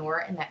entrepreneur,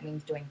 and that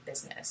means doing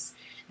business.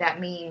 That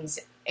means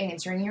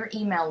answering your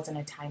emails in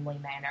a timely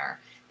manner.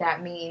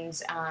 That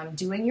means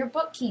doing your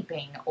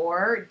bookkeeping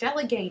or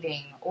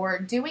delegating or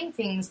doing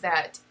things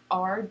that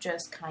are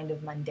just kind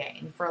of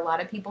mundane. For a lot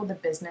of people, the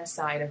business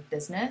side of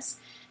business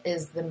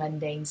is the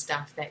mundane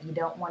stuff that you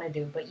don't want to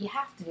do, but you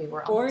have to do.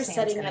 Or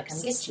setting up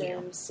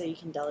systems so you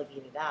can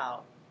delegate it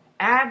out.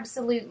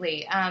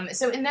 Absolutely. And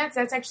that's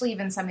actually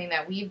even something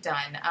that we've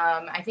done.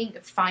 I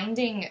think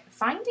finding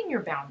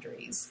your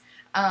boundaries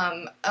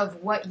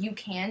of what you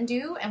can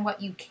do and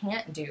what you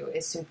can't do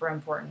is super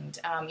important.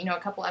 A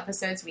couple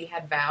episodes we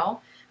had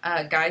Val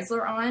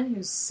Geisler on,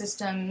 who's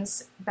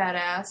systems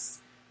badass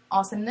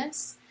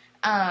awesomeness.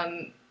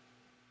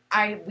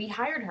 We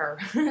hired her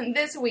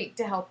this week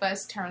to help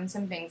us turn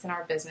some things in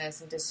our business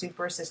into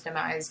super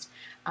systemized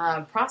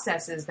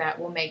processes that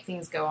will make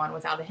things go on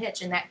without a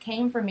hitch. And that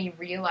came from me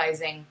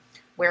realizing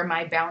where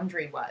my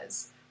boundary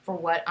was for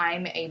what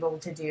I'm able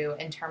to do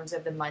in terms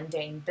of the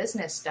mundane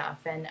business stuff.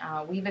 And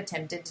we've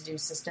attempted to do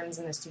systems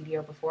in the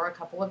studio before a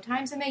couple of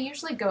times, and they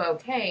usually go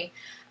okay.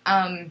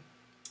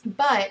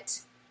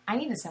 But I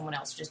needed someone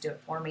else to just do it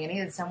for me. I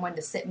needed someone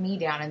to sit me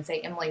down and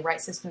say, Emily,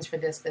 write systems for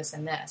this, this,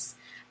 and this.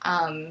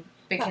 Because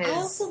but I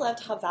also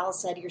loved how Val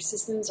said your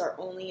systems are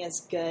only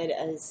as good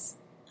as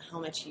how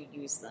much you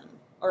use them.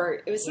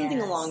 Or it was something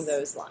along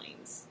those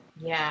lines.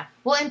 Yeah.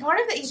 Well, and part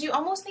of it is you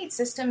almost need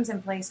systems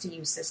in place to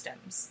use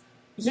systems.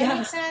 Does that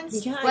make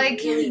sense? Yeah,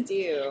 like, you really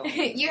do.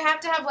 You have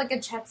to have like a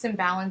checks and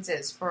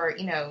balances for,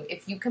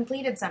 if you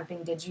completed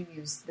something, did you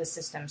use the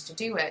systems to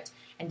do it?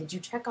 And did you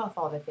check off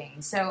all the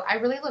things? So I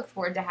really look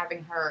forward to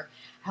having her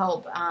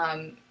help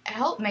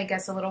make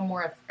us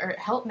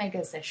help make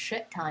us a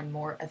shit ton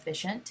more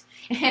efficient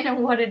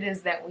in what it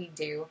is that we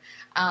do.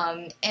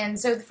 And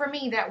so for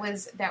me, that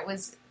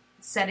was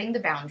setting the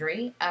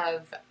boundary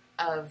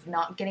of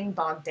not getting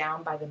bogged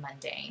down by the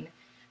mundane,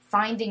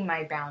 finding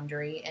my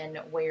boundary and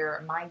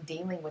where my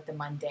dealing with the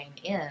mundane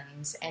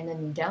ends, and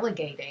then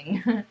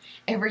delegating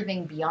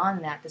everything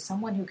beyond that to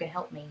someone who can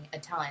help me a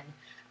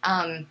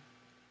ton.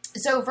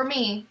 So for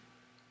me,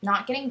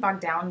 not getting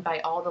bogged down by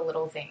all the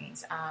little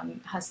things,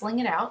 hustling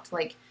it out.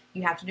 Like,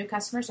 you have to do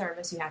customer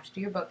service, you have to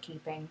do your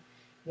bookkeeping,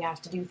 you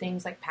have to do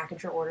things like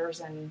package your orders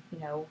and,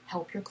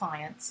 help your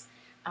clients.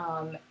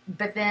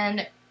 But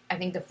then I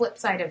think the flip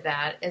side of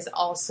that is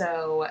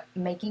also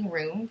making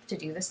room to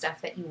do the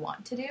stuff that you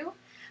want to do.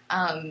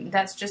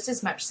 That's just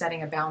as much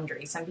setting a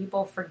boundary. Some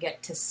people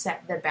forget to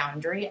set the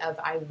boundary of,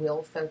 I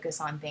will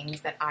focus on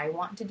things that I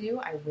want to do.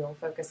 I will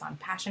focus on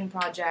passion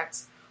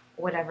projects,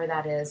 whatever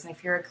that is. And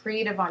if you're a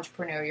creative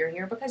entrepreneur, you're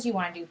here because you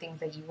want to do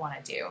things that you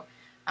want to do.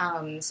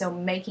 So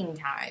making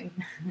time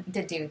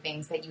to do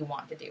things that you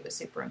want to do is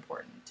super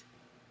important.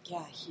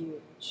 Yeah,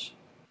 huge.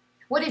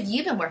 What have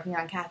you been working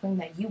on, Kathleen,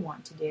 that you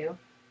want to do?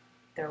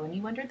 Throwing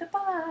you under the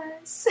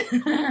bus.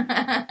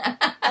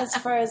 As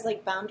far as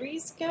like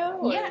boundaries go?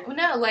 Or? Yeah,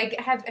 no, like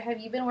have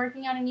you been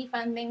working on any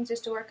fun things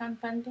just to work on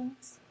fun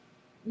things?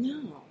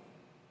 No.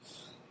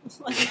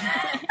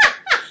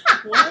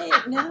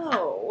 What?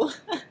 No.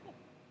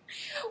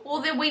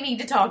 Well, then we need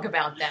to talk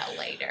about that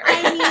later.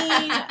 I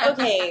mean,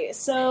 okay,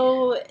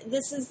 so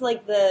this is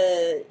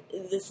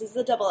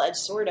the double-edged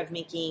sword of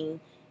making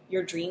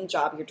your dream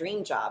job,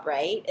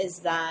 right? Is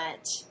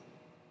that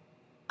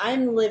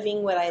I'm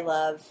living what I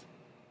love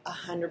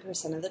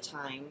 100% of the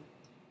time.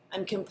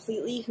 I'm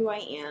completely who I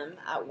am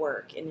at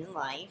work and in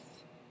life.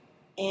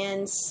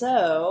 And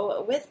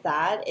so with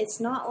that, it's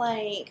not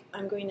like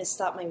I'm going to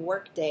stop my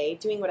work day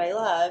doing what I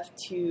love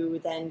to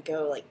then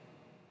go like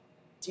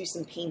do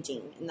some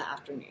painting in the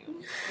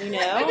afternoon,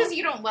 Because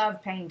you don't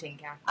love painting,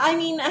 Kathy. I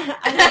mean, I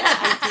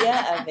like the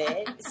idea of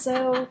it.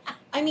 So,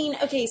 I mean,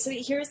 okay, so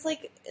here's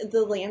like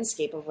the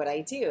landscape of what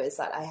I do is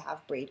that I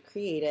have Braid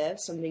Creative,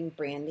 so I'm doing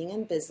branding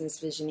and business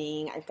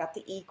visioning. I've got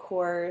the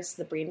e-course,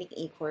 the branding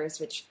e-course,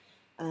 which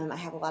I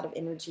have a lot of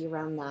energy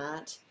around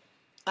that.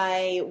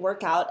 I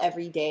work out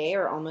every day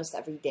or almost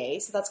every day,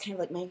 so that's kind of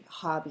like my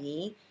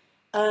hobby.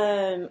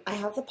 I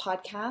have the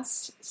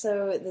podcast,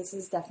 so this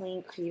is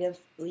definitely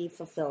creatively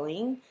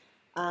fulfilling.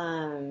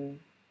 And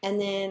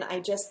then I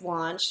just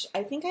launched,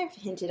 I think I've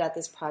hinted at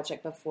this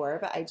project before,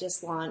 but I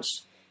just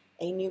launched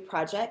a new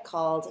project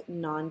called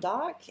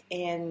NonDoc,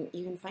 and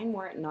you can find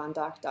more at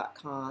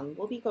nondoc.com.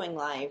 We'll be going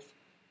live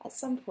at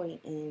some point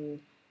in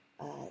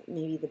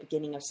maybe the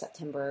beginning of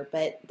September,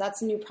 but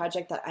that's a new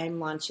project that I'm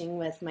launching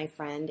with my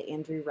friend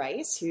Andrew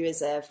Rice, who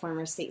is a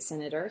former state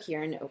senator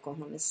here in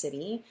Oklahoma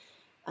City.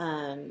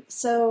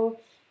 So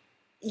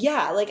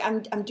yeah, like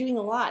I'm doing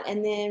a lot.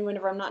 And then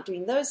whenever I'm not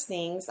doing those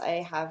things,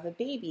 I have a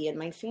baby and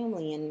my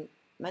family and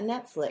my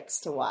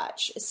Netflix to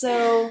watch.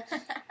 So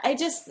I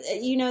just,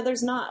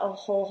 there's not a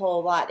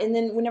whole lot. And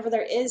then whenever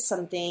there is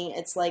something,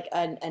 it's like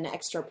an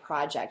extra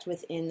project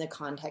within the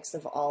context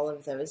of all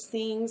of those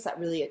things that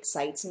really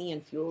excites me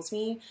and fuels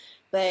me.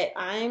 But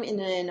I'm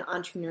in an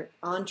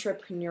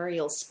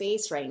entrepreneurial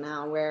space right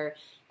now where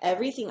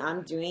everything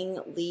I'm doing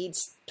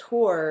leads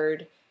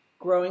toward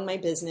growing my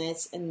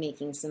business and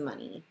making some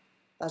money.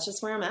 That's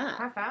just where I'm at.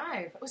 High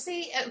five. Well,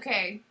 see,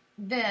 okay,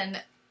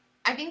 then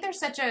I think there's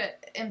such a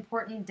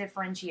important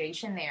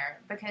differentiation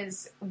there,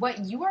 because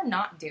what you are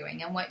not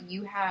doing and what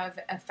you have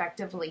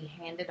effectively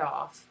handed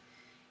off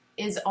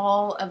is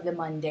all of the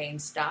mundane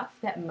stuff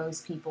that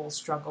most people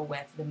struggle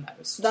with the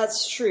most.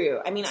 That's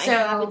true. I mean, I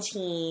have a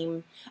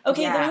team.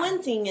 Okay, yeah. The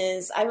one thing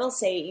is, I will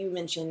say, you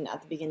mentioned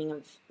at the beginning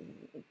of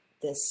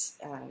this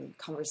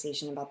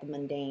conversation about the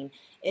mundane,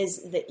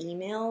 is the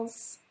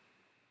emails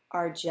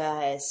are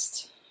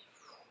just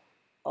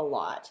a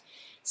lot.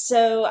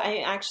 So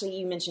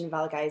you mentioned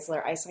Val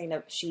Geisler. I signed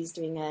up. She's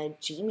doing a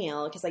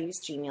Gmail, because I use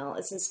Gmail.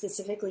 This is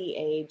specifically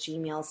a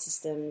Gmail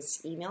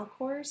systems email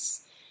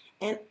course.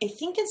 And I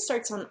think it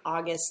starts on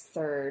August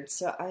 3rd.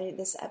 So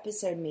this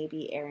episode may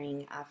be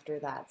airing after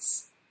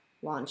that's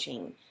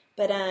launching.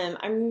 But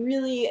I'm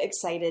really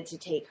excited to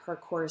take her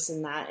course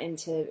in that and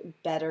to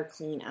better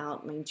clean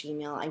out my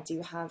Gmail. I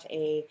do have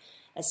a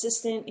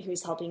assistant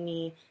who's helping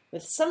me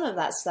with some of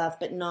that stuff,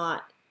 but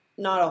not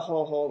a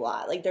whole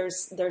lot. Like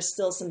there's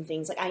still some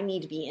things like I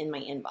need to be in my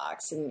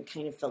inbox and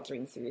kind of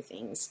filtering through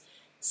things.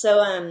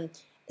 So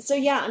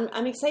yeah,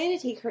 I'm excited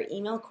to take her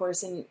email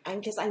course, and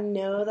because I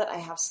know that I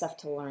have stuff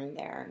to learn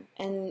there,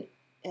 and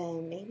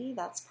maybe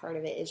that's part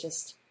of it,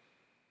 is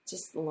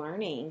just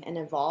learning and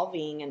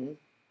evolving, and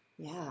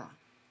yeah.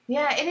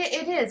 Yeah,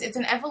 it is. It's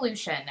an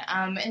evolution.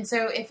 And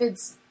so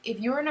if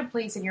you're in a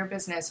place in your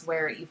business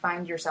where you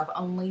find yourself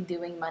only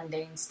doing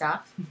mundane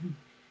stuff,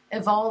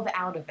 evolve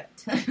out of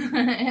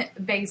it,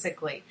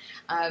 basically.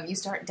 You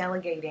start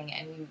delegating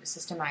and you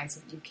systemize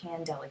that you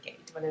can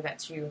delegate, whether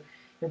that's your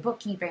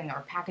bookkeeping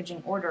or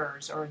packaging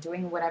orders or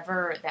doing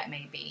whatever that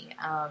may be.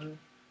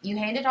 You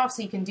hand it off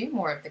so you can do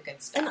more of the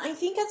good stuff. And I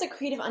think as a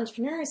creative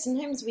entrepreneur,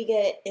 sometimes we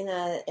get in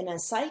a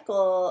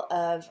cycle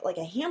of like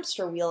a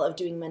hamster wheel of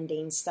doing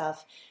mundane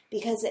stuff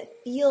because it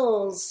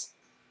feels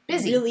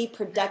busy, really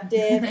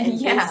productive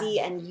and yeah. busy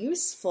and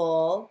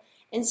useful.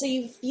 And so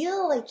you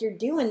feel like you're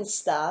doing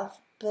stuff,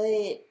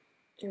 but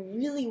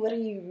really, what are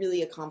you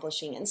really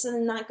accomplishing? And so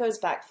then that goes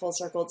back full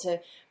circle to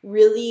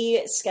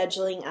really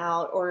scheduling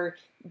out or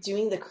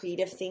doing the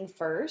creative thing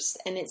first.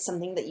 And it's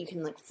something that you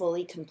can like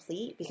fully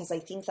complete, because I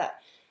think that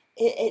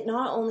it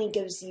not only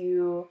gives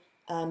you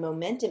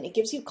momentum, it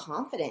gives you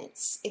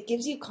confidence. It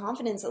gives you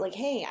confidence that like,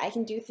 hey, I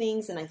can do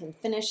things and I can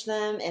finish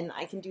them and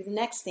I can do the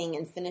next thing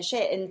and finish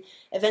it. And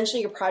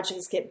eventually your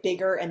projects get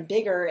bigger and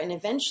bigger. And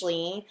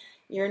eventually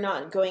you're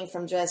not going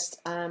from just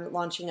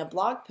launching a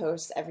blog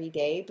post every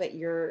day, but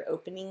you're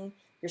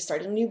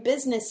starting new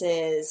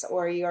businesses,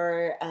 or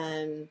you're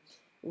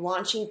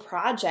launching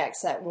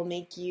projects that will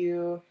make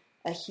you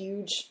a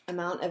huge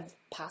amount of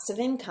passive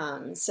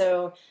income.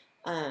 So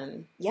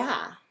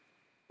yeah,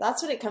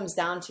 that's what it comes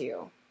down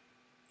to.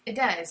 It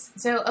does.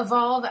 So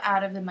evolve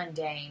out of the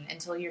mundane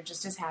until you're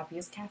just as happy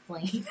as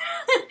Kathleen,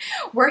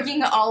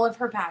 working all of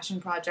her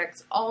passion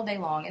projects all day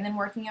long and then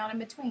working out in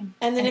between.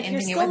 And then if you're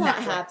still not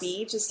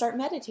happy, just start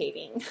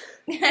meditating.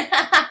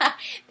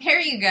 There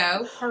you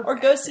go. Perfect. Or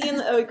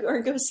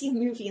go see a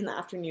movie in the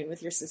afternoon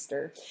with your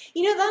sister.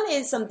 You know, that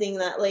is something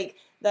that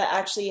that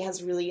actually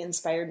has really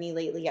inspired me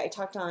lately. I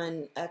talked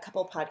on a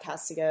couple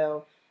podcasts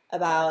ago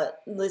about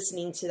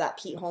listening to that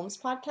Pete Holmes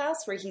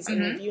podcast where he's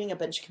interviewing a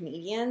bunch of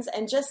comedians,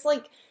 and just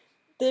like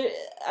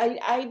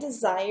I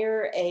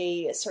desire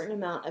a certain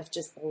amount of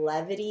just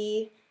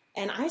levity,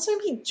 and I just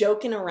want to be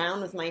joking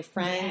around with my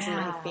friends and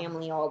my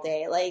family all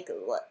day. Like,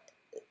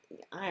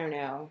 I don't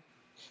know.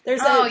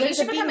 You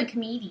should become a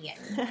comedian.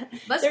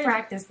 Let's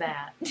practice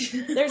that.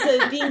 There's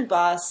a Being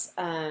Boss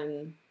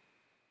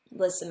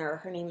listener.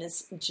 Her name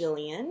is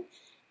Jillian,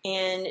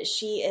 and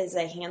she is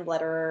a hand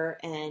letterer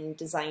and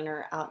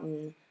designer out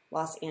in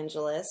Los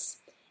Angeles,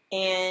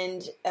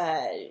 and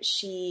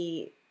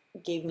she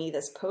gave me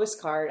this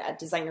postcard at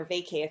Designer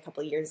Vacay a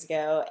couple years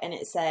ago, and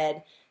it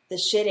said, "The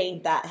shit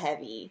ain't that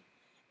heavy."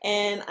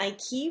 And I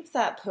keep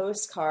that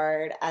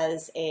postcard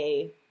as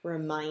a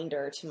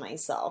reminder to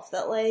myself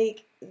that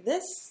like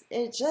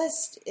it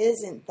just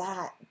isn't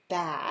that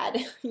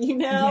bad, you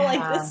know? Yeah.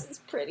 Like, this is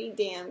pretty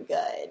damn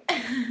good.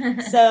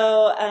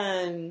 So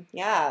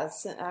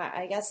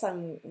I guess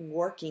I'm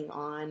working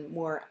on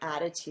more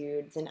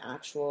attitude than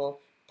actual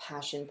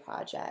passion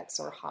projects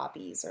or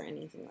hobbies or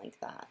anything like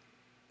that.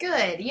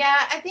 Good.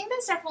 Yeah, I think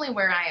that's definitely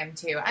where I am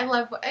too. I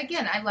love what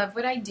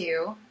I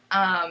do.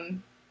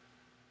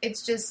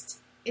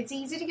 It's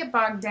easy to get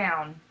bogged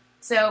down.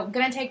 So I'm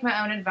going to take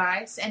my own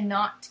advice and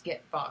not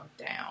get bogged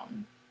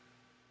down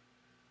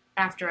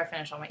after I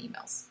finish all my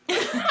emails.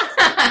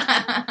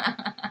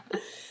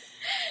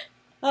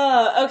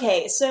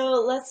 Okay, so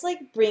let's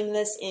bring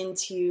this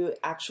into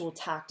actual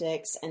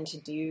tactics and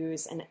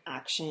to-dos and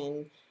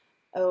action.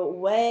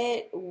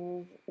 What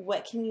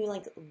can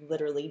you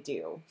literally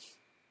do?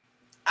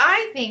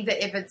 I think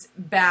that if it's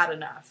bad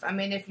enough, I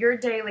mean, if your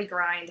daily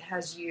grind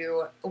has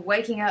you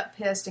waking up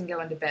pissed and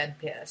going to bed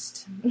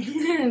pissed,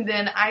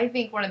 then I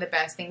think one of the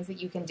best things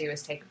that you can do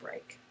is take a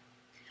break.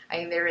 I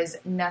mean, there is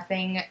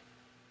nothing's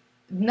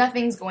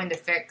going to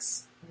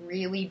fix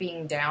really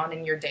being down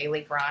in your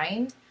daily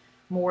grind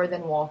more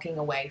than walking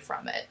away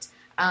from it.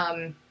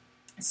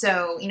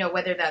 So,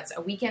 whether that's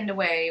a weekend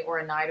away or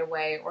a night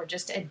away or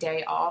just a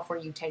day off where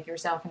you take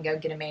yourself and go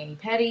get a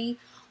mani-pedi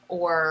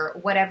or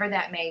whatever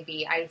that may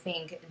be, I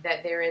think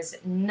that there is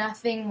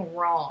nothing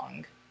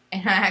wrong,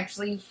 and I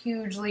actually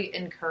hugely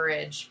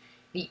encourage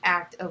the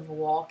act of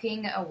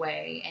walking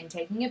away and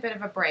taking a bit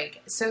of a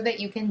break so that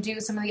you can do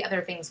some of the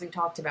other things we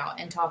talked about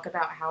and talk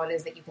about how it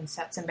is that you can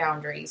set some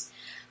boundaries.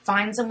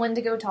 Find someone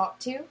to go talk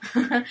to.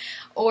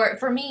 Or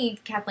for me,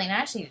 Kathleen, I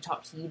actually need to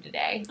talk to you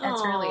today.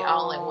 That's really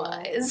all it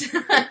was.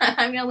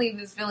 I'm going to leave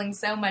this feeling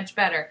so much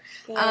better.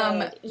 You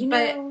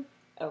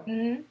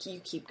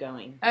keep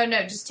going. Oh,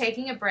 no, just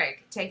taking a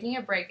break. Taking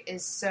a break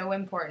is so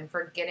important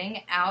for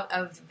getting out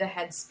of the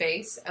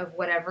headspace of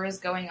whatever is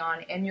going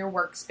on in your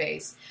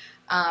workspace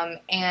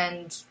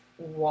and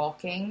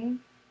walking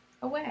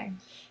away.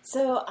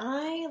 So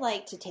I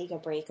like to take a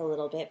break a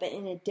little bit, but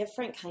in a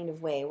different kind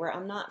of way where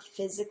I'm not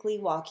physically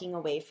walking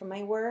away from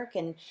my work.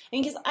 And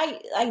because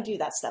I do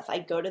that stuff. I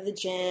go to the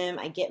gym,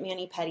 I get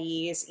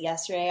mani-pedis.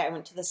 Yesterday I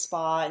went to the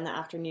spa in the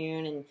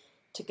afternoon and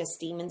took a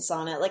steam and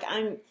sauna.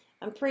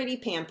 I'm pretty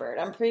pampered.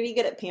 I'm pretty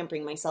good at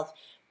pampering myself.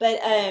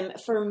 But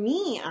for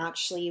me,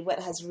 actually, what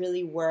has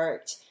really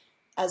worked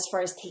as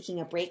far as taking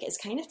a break is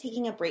kind of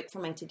taking a break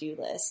from my to-do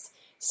list.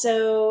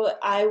 So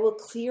I will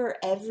clear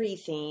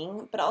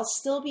everything, but I'll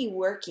still be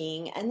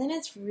working. And then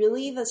it's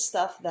really the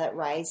stuff that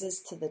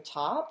rises to the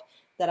top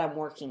that I'm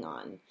working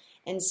on.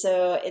 And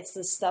so it's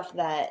the stuff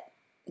that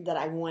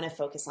I want to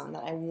focus on,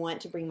 that I want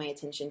to bring my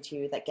attention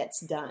to, that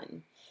gets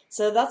done.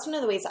 So that's one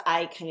of the ways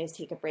I kind of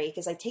take a break,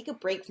 is I take a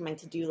break from my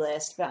to-do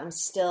list, but I'm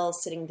still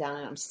sitting down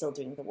and I'm still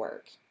doing the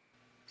work.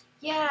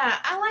 Yeah,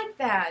 I like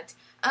that.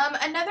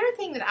 Another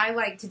thing that I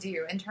like to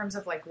do in terms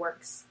of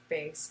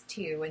workspace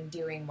too and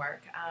doing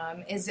work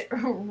is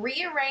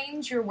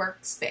rearrange your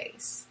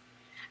workspace.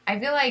 I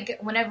feel like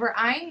whenever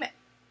I'm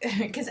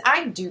because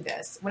I do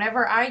this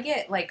whenever I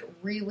get like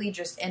really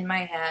just in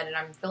my head and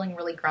I'm feeling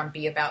really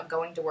grumpy about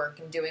going to work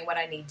and doing what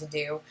I need to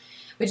do,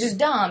 which is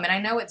dumb, and I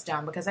know it's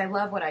dumb because I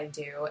love what I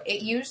do.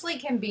 It usually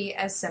can be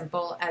as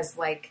simple as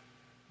like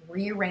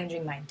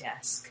rearranging my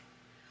desk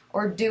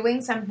or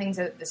doing something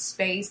so that the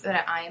space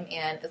that I am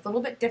in is a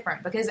little bit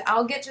different, because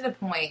I'll get to the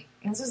point,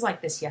 and this was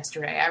like this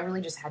yesterday, I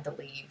really just had to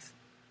leave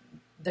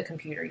the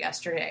computer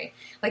yesterday.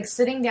 Like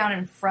sitting down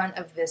in front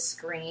of this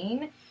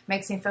screen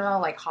makes me feel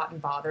all like hot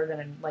and bothered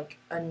and like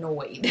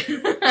annoyed.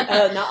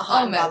 Oh, not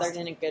hot and bothered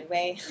in a good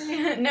way.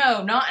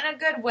 No, not in a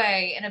good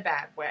way, in a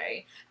bad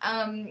way.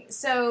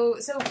 So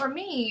for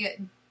me,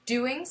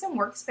 doing some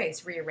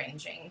workspace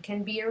rearranging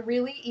can be a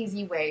really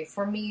easy way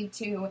for me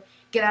to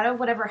get out of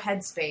whatever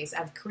headspace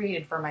I've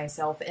created for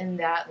myself in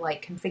that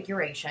like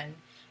configuration,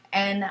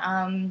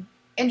 and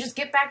just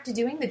get back to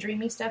doing the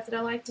dreamy stuff that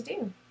I like to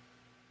do.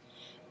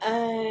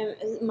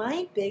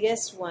 My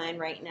biggest one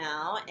right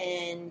now,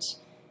 and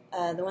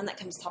the one that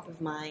comes top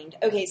of mind.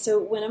 Okay, so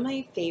one of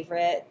my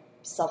favorite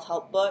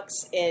self-help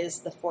books is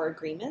The 4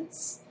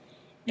 Agreements,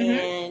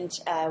 and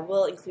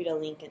we'll include a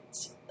link.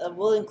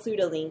 We'll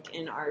include a link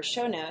in our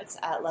show notes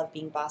at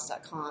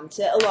lovebeingboss.com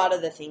to a lot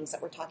of the things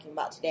that we're talking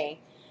about today.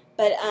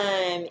 But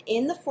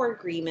in the 4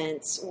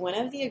 agreements, one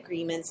of the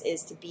agreements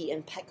is to be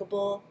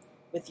impeccable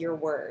with your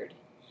word.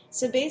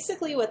 So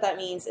basically what that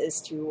means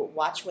is to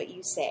watch what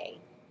you say.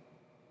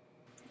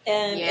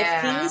 And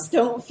if things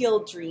don't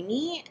feel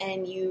dreamy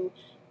and you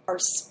are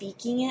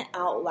speaking it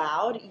out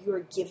loud, you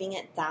are giving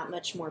it that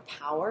much more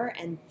power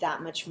and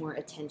that much more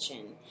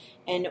attention.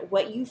 And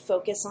what you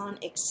focus on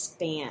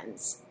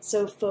expands.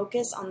 So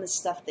focus on the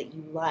stuff that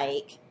you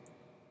like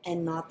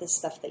and not the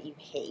stuff that you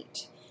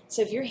hate.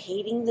 So if you're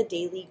hating the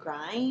daily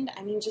grind,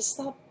 I mean, just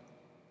stop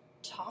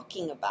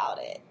talking about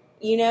it,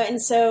 you know?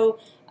 And so,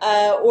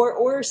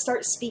 or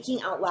start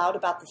speaking out loud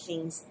about the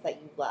things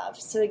that you love.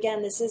 So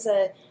again, this is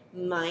a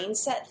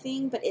mindset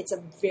thing, but it's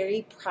a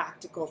very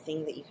practical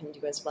thing that you can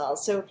do as well.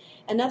 So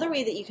another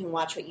way that you can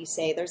watch what you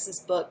say, there's this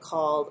book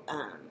called,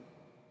 I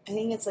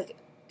think it's like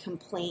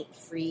Complaint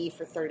Free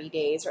for 30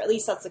 Days, or at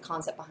least that's the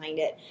concept behind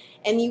it.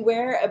 And you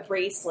wear a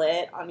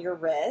bracelet on your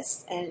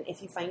wrist, and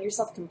if you find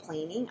yourself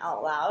complaining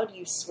out loud,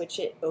 you switch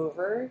it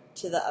over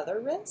to the other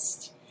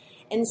wrist.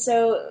 And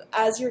so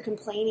as you're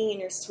complaining and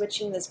you're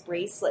switching this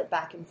bracelet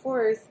back and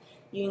forth,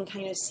 you can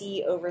kind of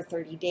see over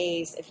 30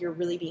 days, if you're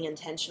really being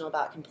intentional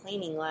about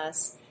complaining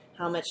less,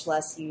 how much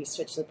less you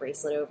switch the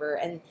bracelet over.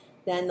 And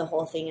then the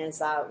whole thing is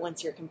that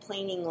once you're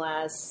complaining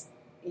less,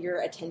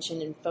 your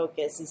attention and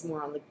focus is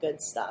more on the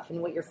good stuff.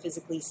 And what you're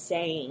physically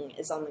saying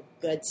is on the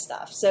good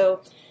stuff.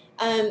 So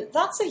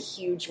that's a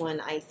huge one,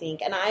 I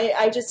think. And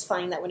I just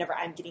find that whenever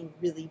I'm getting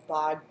really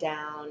bogged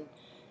down,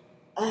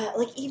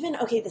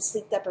 the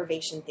sleep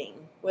deprivation thing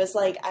was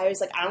like, I was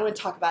like, I don't want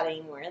to talk about it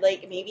anymore.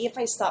 Like, maybe if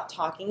I stop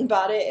talking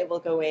about it, it will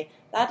go away.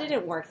 That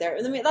didn't work there.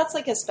 I mean, that's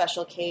like a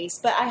special case,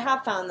 but I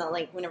have found that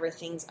like whenever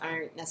things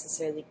aren't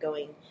necessarily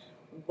going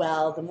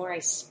well, the more I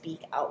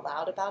speak out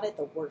loud about it,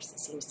 the worse it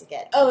seems to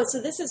get. Oh,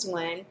 so this is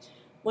one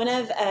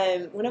of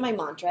my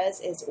mantras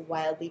is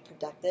wildly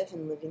productive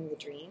and living the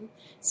dream.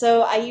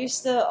 So I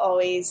used to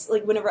always,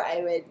 like, whenever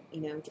I would,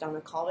 get on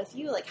a call with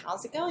you, like,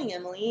 how's it going,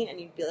 Emily? And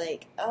you'd be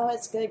like, oh,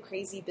 it's good,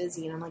 crazy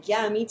busy. And I'm like,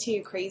 yeah, me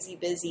too, crazy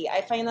busy.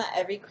 I find that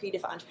every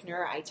creative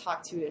entrepreneur I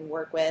talk to and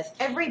work with,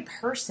 every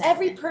person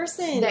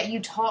that you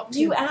talk to,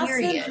 you ask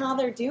them how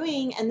they're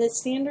doing, and the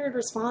standard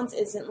response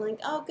isn't like,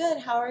 oh, good,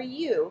 how are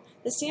you?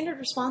 The standard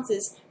response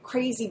is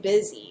crazy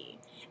busy.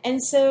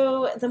 And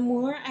so the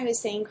more I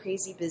was saying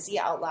crazy busy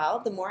out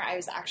loud, the more I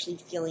was actually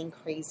feeling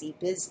crazy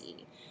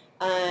busy.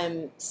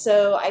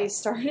 So I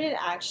started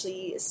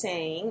actually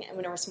saying,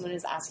 whenever someone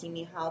was asking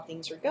me how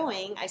things were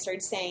going, I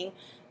started saying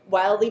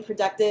wildly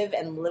productive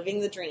and living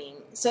the dream.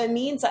 So it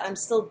means that I'm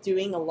still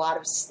doing a lot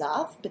of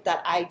stuff, but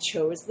that I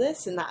chose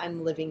this and that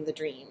I'm living the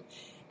dream.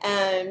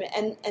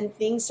 And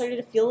things started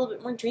to feel a little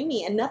bit more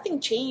dreamy, and nothing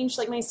changed.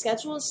 Like, my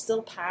schedule is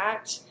still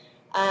packed.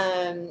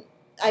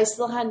 I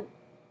still had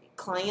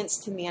clients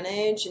to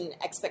manage and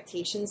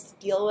expectations to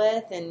deal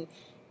with, and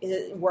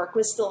work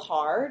was still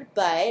hard,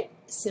 but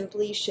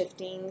simply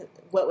shifting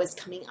what was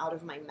coming out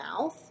of my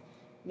mouth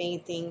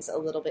made things a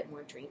little bit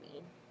more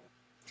dreamy.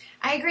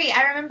 I agree.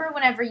 I remember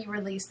whenever you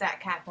released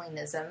that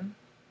Kathleenism,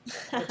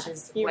 which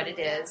is what it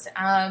is.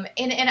 And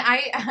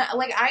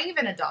I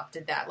even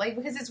adopted that, like,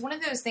 because it's one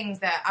of those things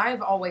that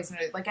I've always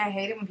noticed. Like, I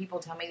hate it when people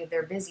tell me that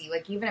they're busy,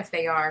 like, even if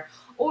they are,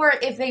 or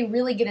if they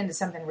really get into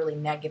something really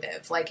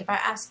negative. Like, if I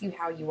ask you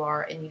how you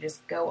are and you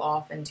just go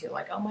off into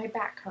like, oh, my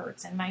back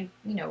hurts and my,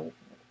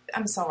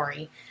 I'm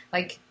sorry,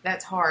 like,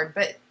 that's hard.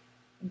 But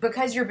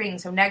because you're being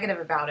so negative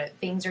about it,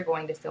 things are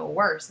going to feel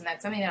worse. And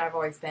that's something that I've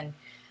always been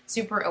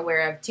super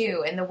aware of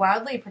too. And the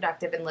wildly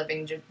productive and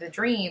living the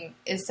dream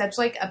is such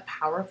like a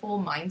powerful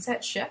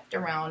mindset shift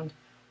around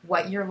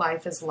what your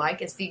life is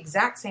like. It's the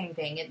exact same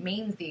thing. It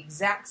means the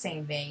exact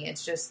same thing.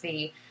 It's just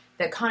the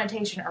the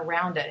connotation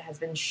around it has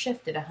been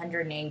shifted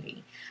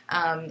 180.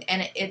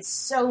 And it's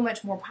so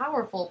much more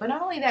powerful. But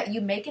not only that,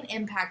 you make an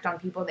impact on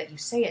people that you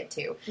say it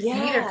to. Yeah.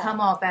 You either come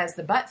off as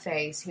the butt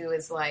face who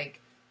is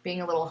like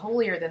being a little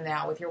holier than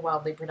thou with your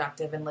wildly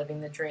productive and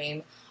living the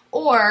dream.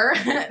 Or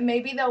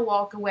maybe they'll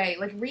walk away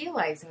like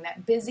realizing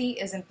that busy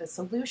isn't the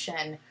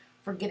solution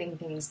for getting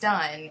things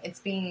done. It's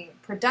being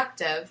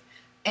productive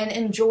and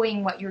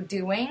enjoying what you're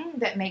doing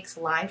that makes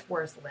life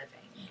worth living.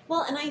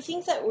 Well, and I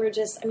think that we're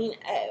just,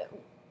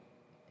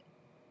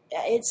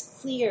 it's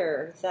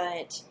clear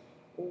that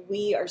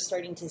we are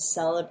starting to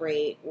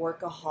celebrate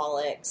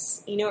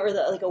workaholics, or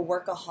like a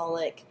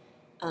workaholic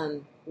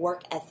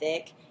work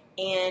ethic,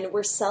 and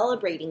we're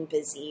celebrating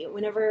busy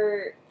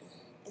whenever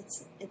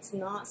it's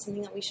not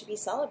something that we should be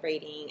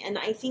celebrating. And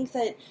I think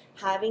that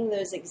having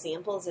those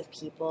examples of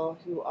people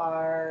who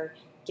are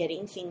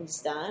getting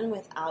things done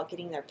without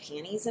getting their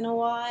panties in a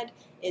wad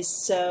is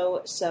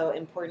so, so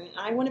important.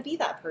 I want to be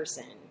that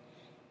person.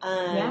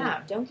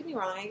 Don't get me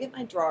wrong. I get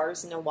my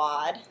drawers in a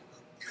wad.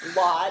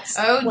 Lots.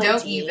 Oh, plenty,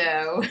 don't you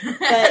though?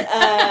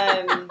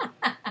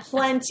 But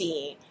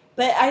plenty.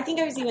 But I think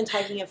I was even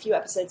talking a few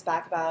episodes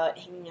back about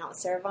hanging out with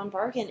Sarah Von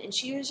Bargen, and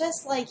she was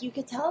just like, you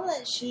could tell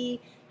that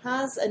she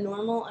has a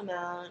normal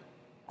amount.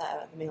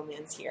 The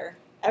mailman's here.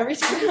 Every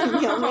time the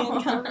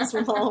mailman comes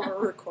while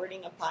we're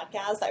recording a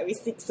podcast, I always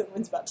think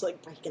someone's about to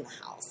like break in the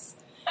house.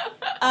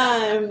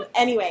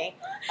 Anyway,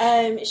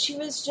 she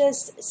was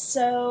just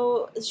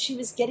she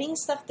was getting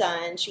stuff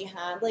done. She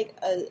had like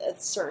a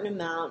certain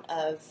amount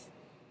of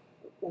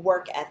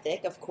work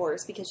ethic, of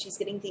course, because she's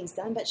getting things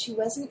done, but she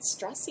wasn't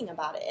stressing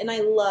about it. And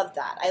I love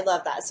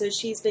that. So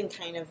she's been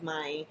kind of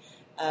my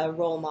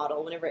role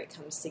model whenever it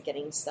comes to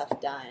getting stuff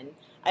done.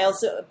 I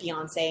also,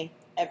 Beyonce,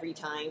 every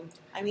time.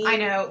 I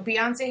know.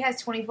 Beyonce has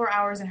 24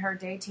 hours in her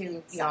day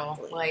too, exactly. Y'all.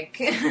 Like,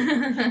 but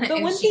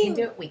if she can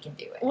do it, we can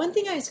do it. One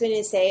thing I was going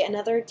to say,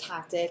 another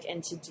tactic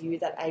and to-do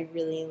that I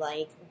really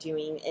like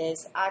doing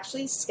is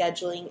actually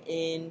scheduling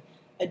in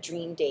a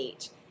dream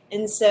date.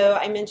 And so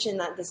I mentioned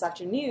that this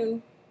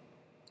afternoon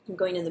I'm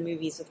going to the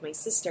movies with my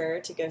sister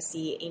to go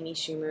see Amy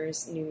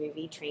Schumer's new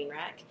movie,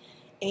 Trainwreck.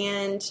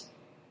 And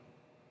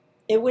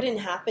it wouldn't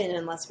happen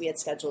unless we had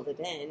scheduled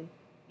it in.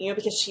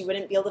 Because she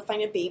wouldn't be able to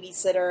find a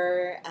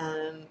babysitter.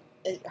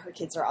 Her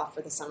kids are off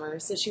for the summer,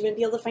 so she wouldn't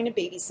be able to find a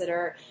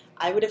babysitter.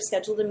 I would have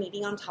scheduled a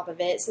meeting on top of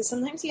it. So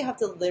sometimes you have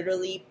to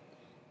literally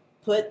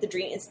put the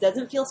dream. It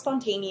doesn't feel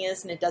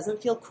spontaneous and it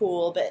doesn't feel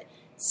cool, but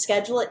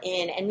schedule it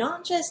in. And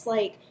not just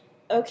like,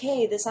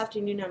 okay, this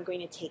afternoon I'm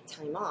going to take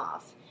time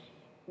off.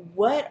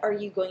 What are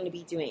you going to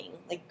be doing?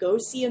 Like, go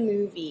see a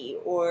movie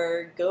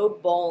or go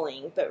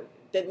bowling, but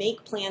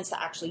make plans to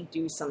actually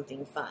do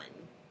something fun.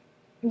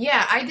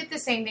 Yeah, I did the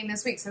same thing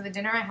this week. So the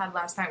dinner I had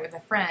last night with a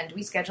friend,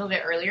 we scheduled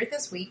it earlier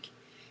this week,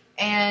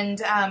 and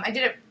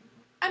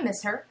I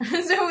miss her, so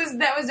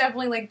that was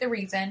definitely like the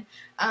reason.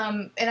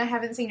 And I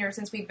haven't seen her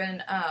since we've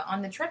been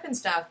on the trip and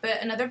stuff.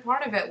 But another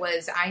part of it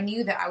was I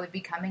knew that I would be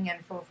coming in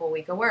for a full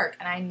week of work,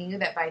 and I knew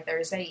that by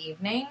Thursday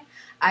evening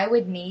I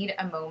would need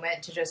a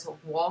moment to just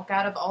walk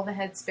out of all the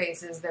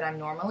headspaces that I'm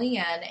normally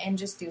in and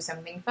just do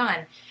something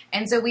fun.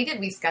 And so we did.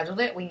 We scheduled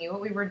it. We knew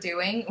what we were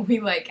doing. We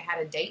like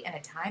had a date and a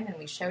time, and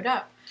we showed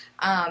up.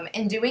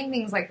 And doing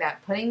things like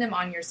that, putting them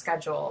on your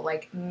schedule,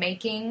 like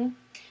making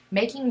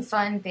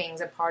fun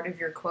things a part of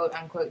your quote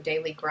unquote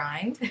daily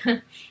grind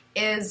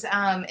is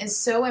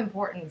so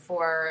important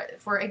for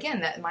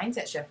again that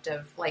mindset shift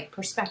of like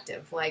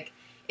perspective. Like,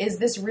 is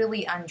this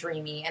really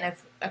undreamy? And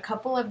if a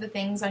couple of the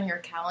things on your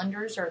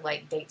calendars are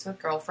like dates with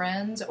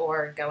girlfriends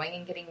or going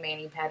and getting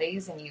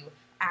mani-pedis, and you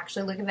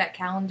actually look at that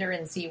calendar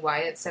and see why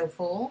it's so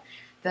full,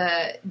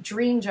 the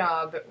dream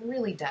job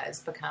really does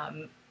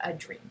become a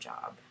dream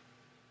job.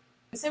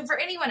 So for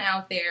anyone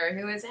out there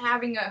who is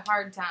having a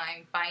hard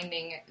time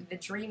finding the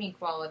dreamy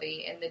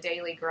quality in the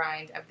daily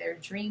grind of their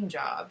dream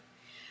job,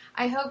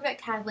 I hope that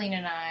Kathleen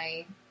and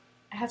I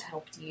have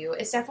helped you.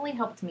 It's definitely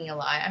helped me a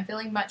lot. I'm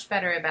feeling much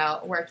better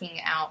about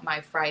working out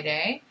my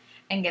Friday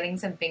and getting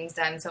some things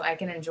done so I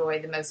can enjoy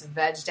the most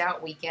vegged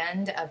out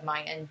weekend of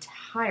my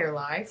entire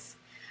life.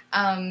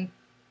 And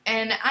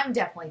I'm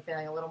definitely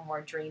feeling a little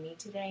more dreamy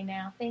today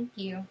now. Thank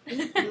you.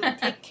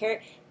 Take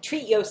care.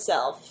 Treat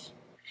yourself.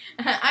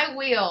 I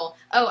will.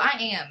 Oh, I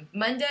am.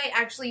 Monday,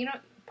 actually,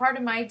 part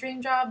of my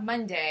dream job,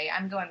 Monday,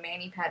 I'm going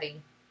mani-pedi.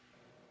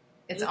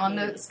 It's on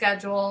the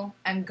schedule.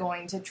 I'm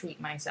going to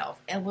treat myself.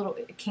 A little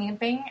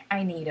camping,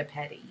 I need a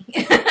pedi.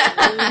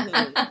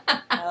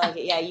 I like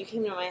it. Yeah, you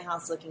came to my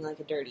house looking like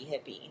a dirty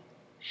hippie.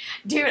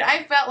 Dude,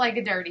 I felt like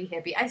a dirty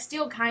hippie. I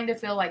still kind of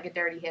feel like a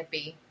dirty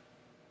hippie.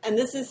 And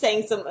this is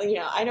saying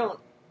I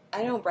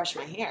don't brush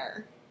my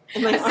hair.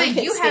 And my so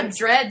you have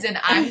dreads and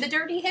I'm the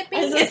dirty hippie?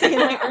 I was saying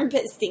my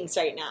armpit stinks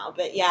right now.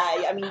 But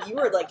yeah, I mean, you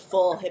were like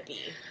full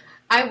hippie.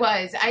 I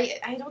was.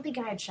 I don't think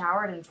I had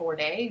showered in 4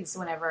 days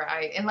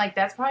and like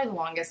that's probably the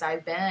longest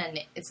I've been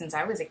since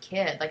I was a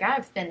kid. Like, I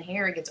have thin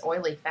hair, it gets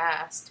oily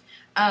fast.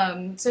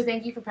 So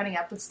thank you for putting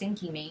up with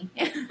stinky me.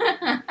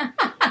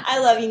 I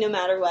love you no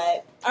matter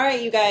what. All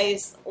right, you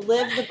guys,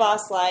 live the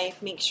boss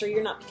life. Make sure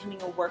you're not becoming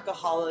a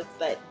workaholic,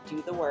 but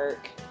do the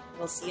work.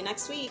 We'll see you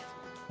next week.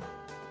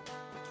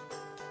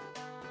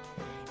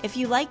 If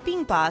you like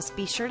being boss,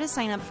 be sure to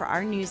sign up for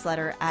our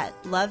newsletter at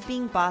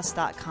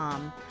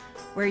lovebeingboss.com,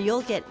 where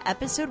you'll get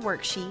episode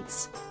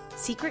worksheets,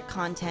 secret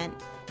content,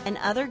 and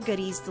other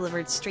goodies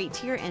delivered straight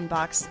to your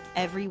inbox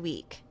every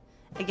week.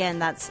 Again,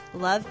 that's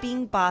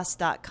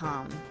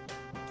lovebeingboss.com.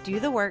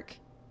 Do the work,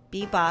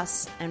 be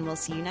boss, and we'll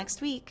see you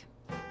next week.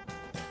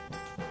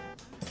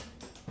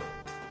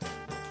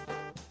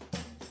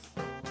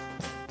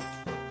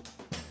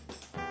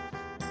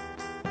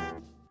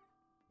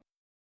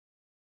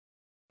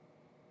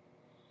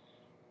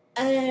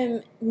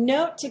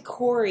 Note to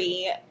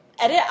Corey,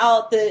 edit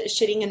out the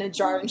shitting in a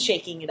jar and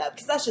shaking it up,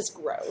 because that's just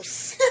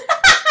gross.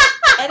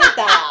 Edit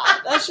that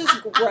out. That's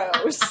just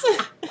gross.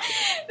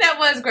 That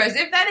was gross.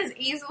 If that is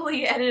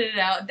easily edited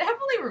out,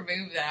 definitely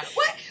remove that.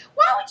 What?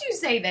 Why would you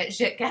say that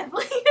shit,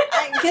 Kathleen?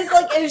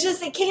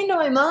 Because, it came to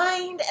my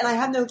mind, and I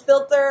have no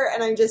filter,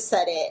 and I just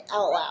said it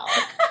out loud.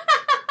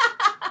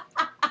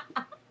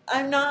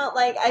 I'm not,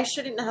 I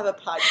shouldn't have a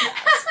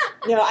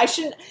podcast. No, I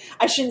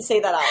shouldn't say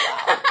that out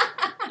loud.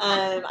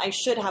 I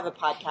should have a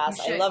podcast.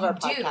 I love our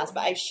podcast,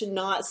 but I should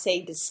not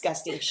say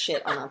disgusting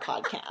shit on our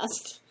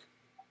podcast.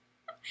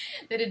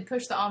 They did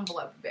push the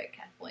envelope a bit,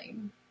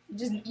 Kathleen.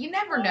 You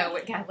never know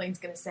what Kathleen's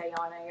going to say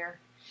on air.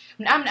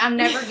 I'm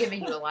never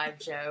giving you a live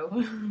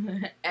show.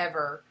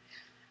 Ever.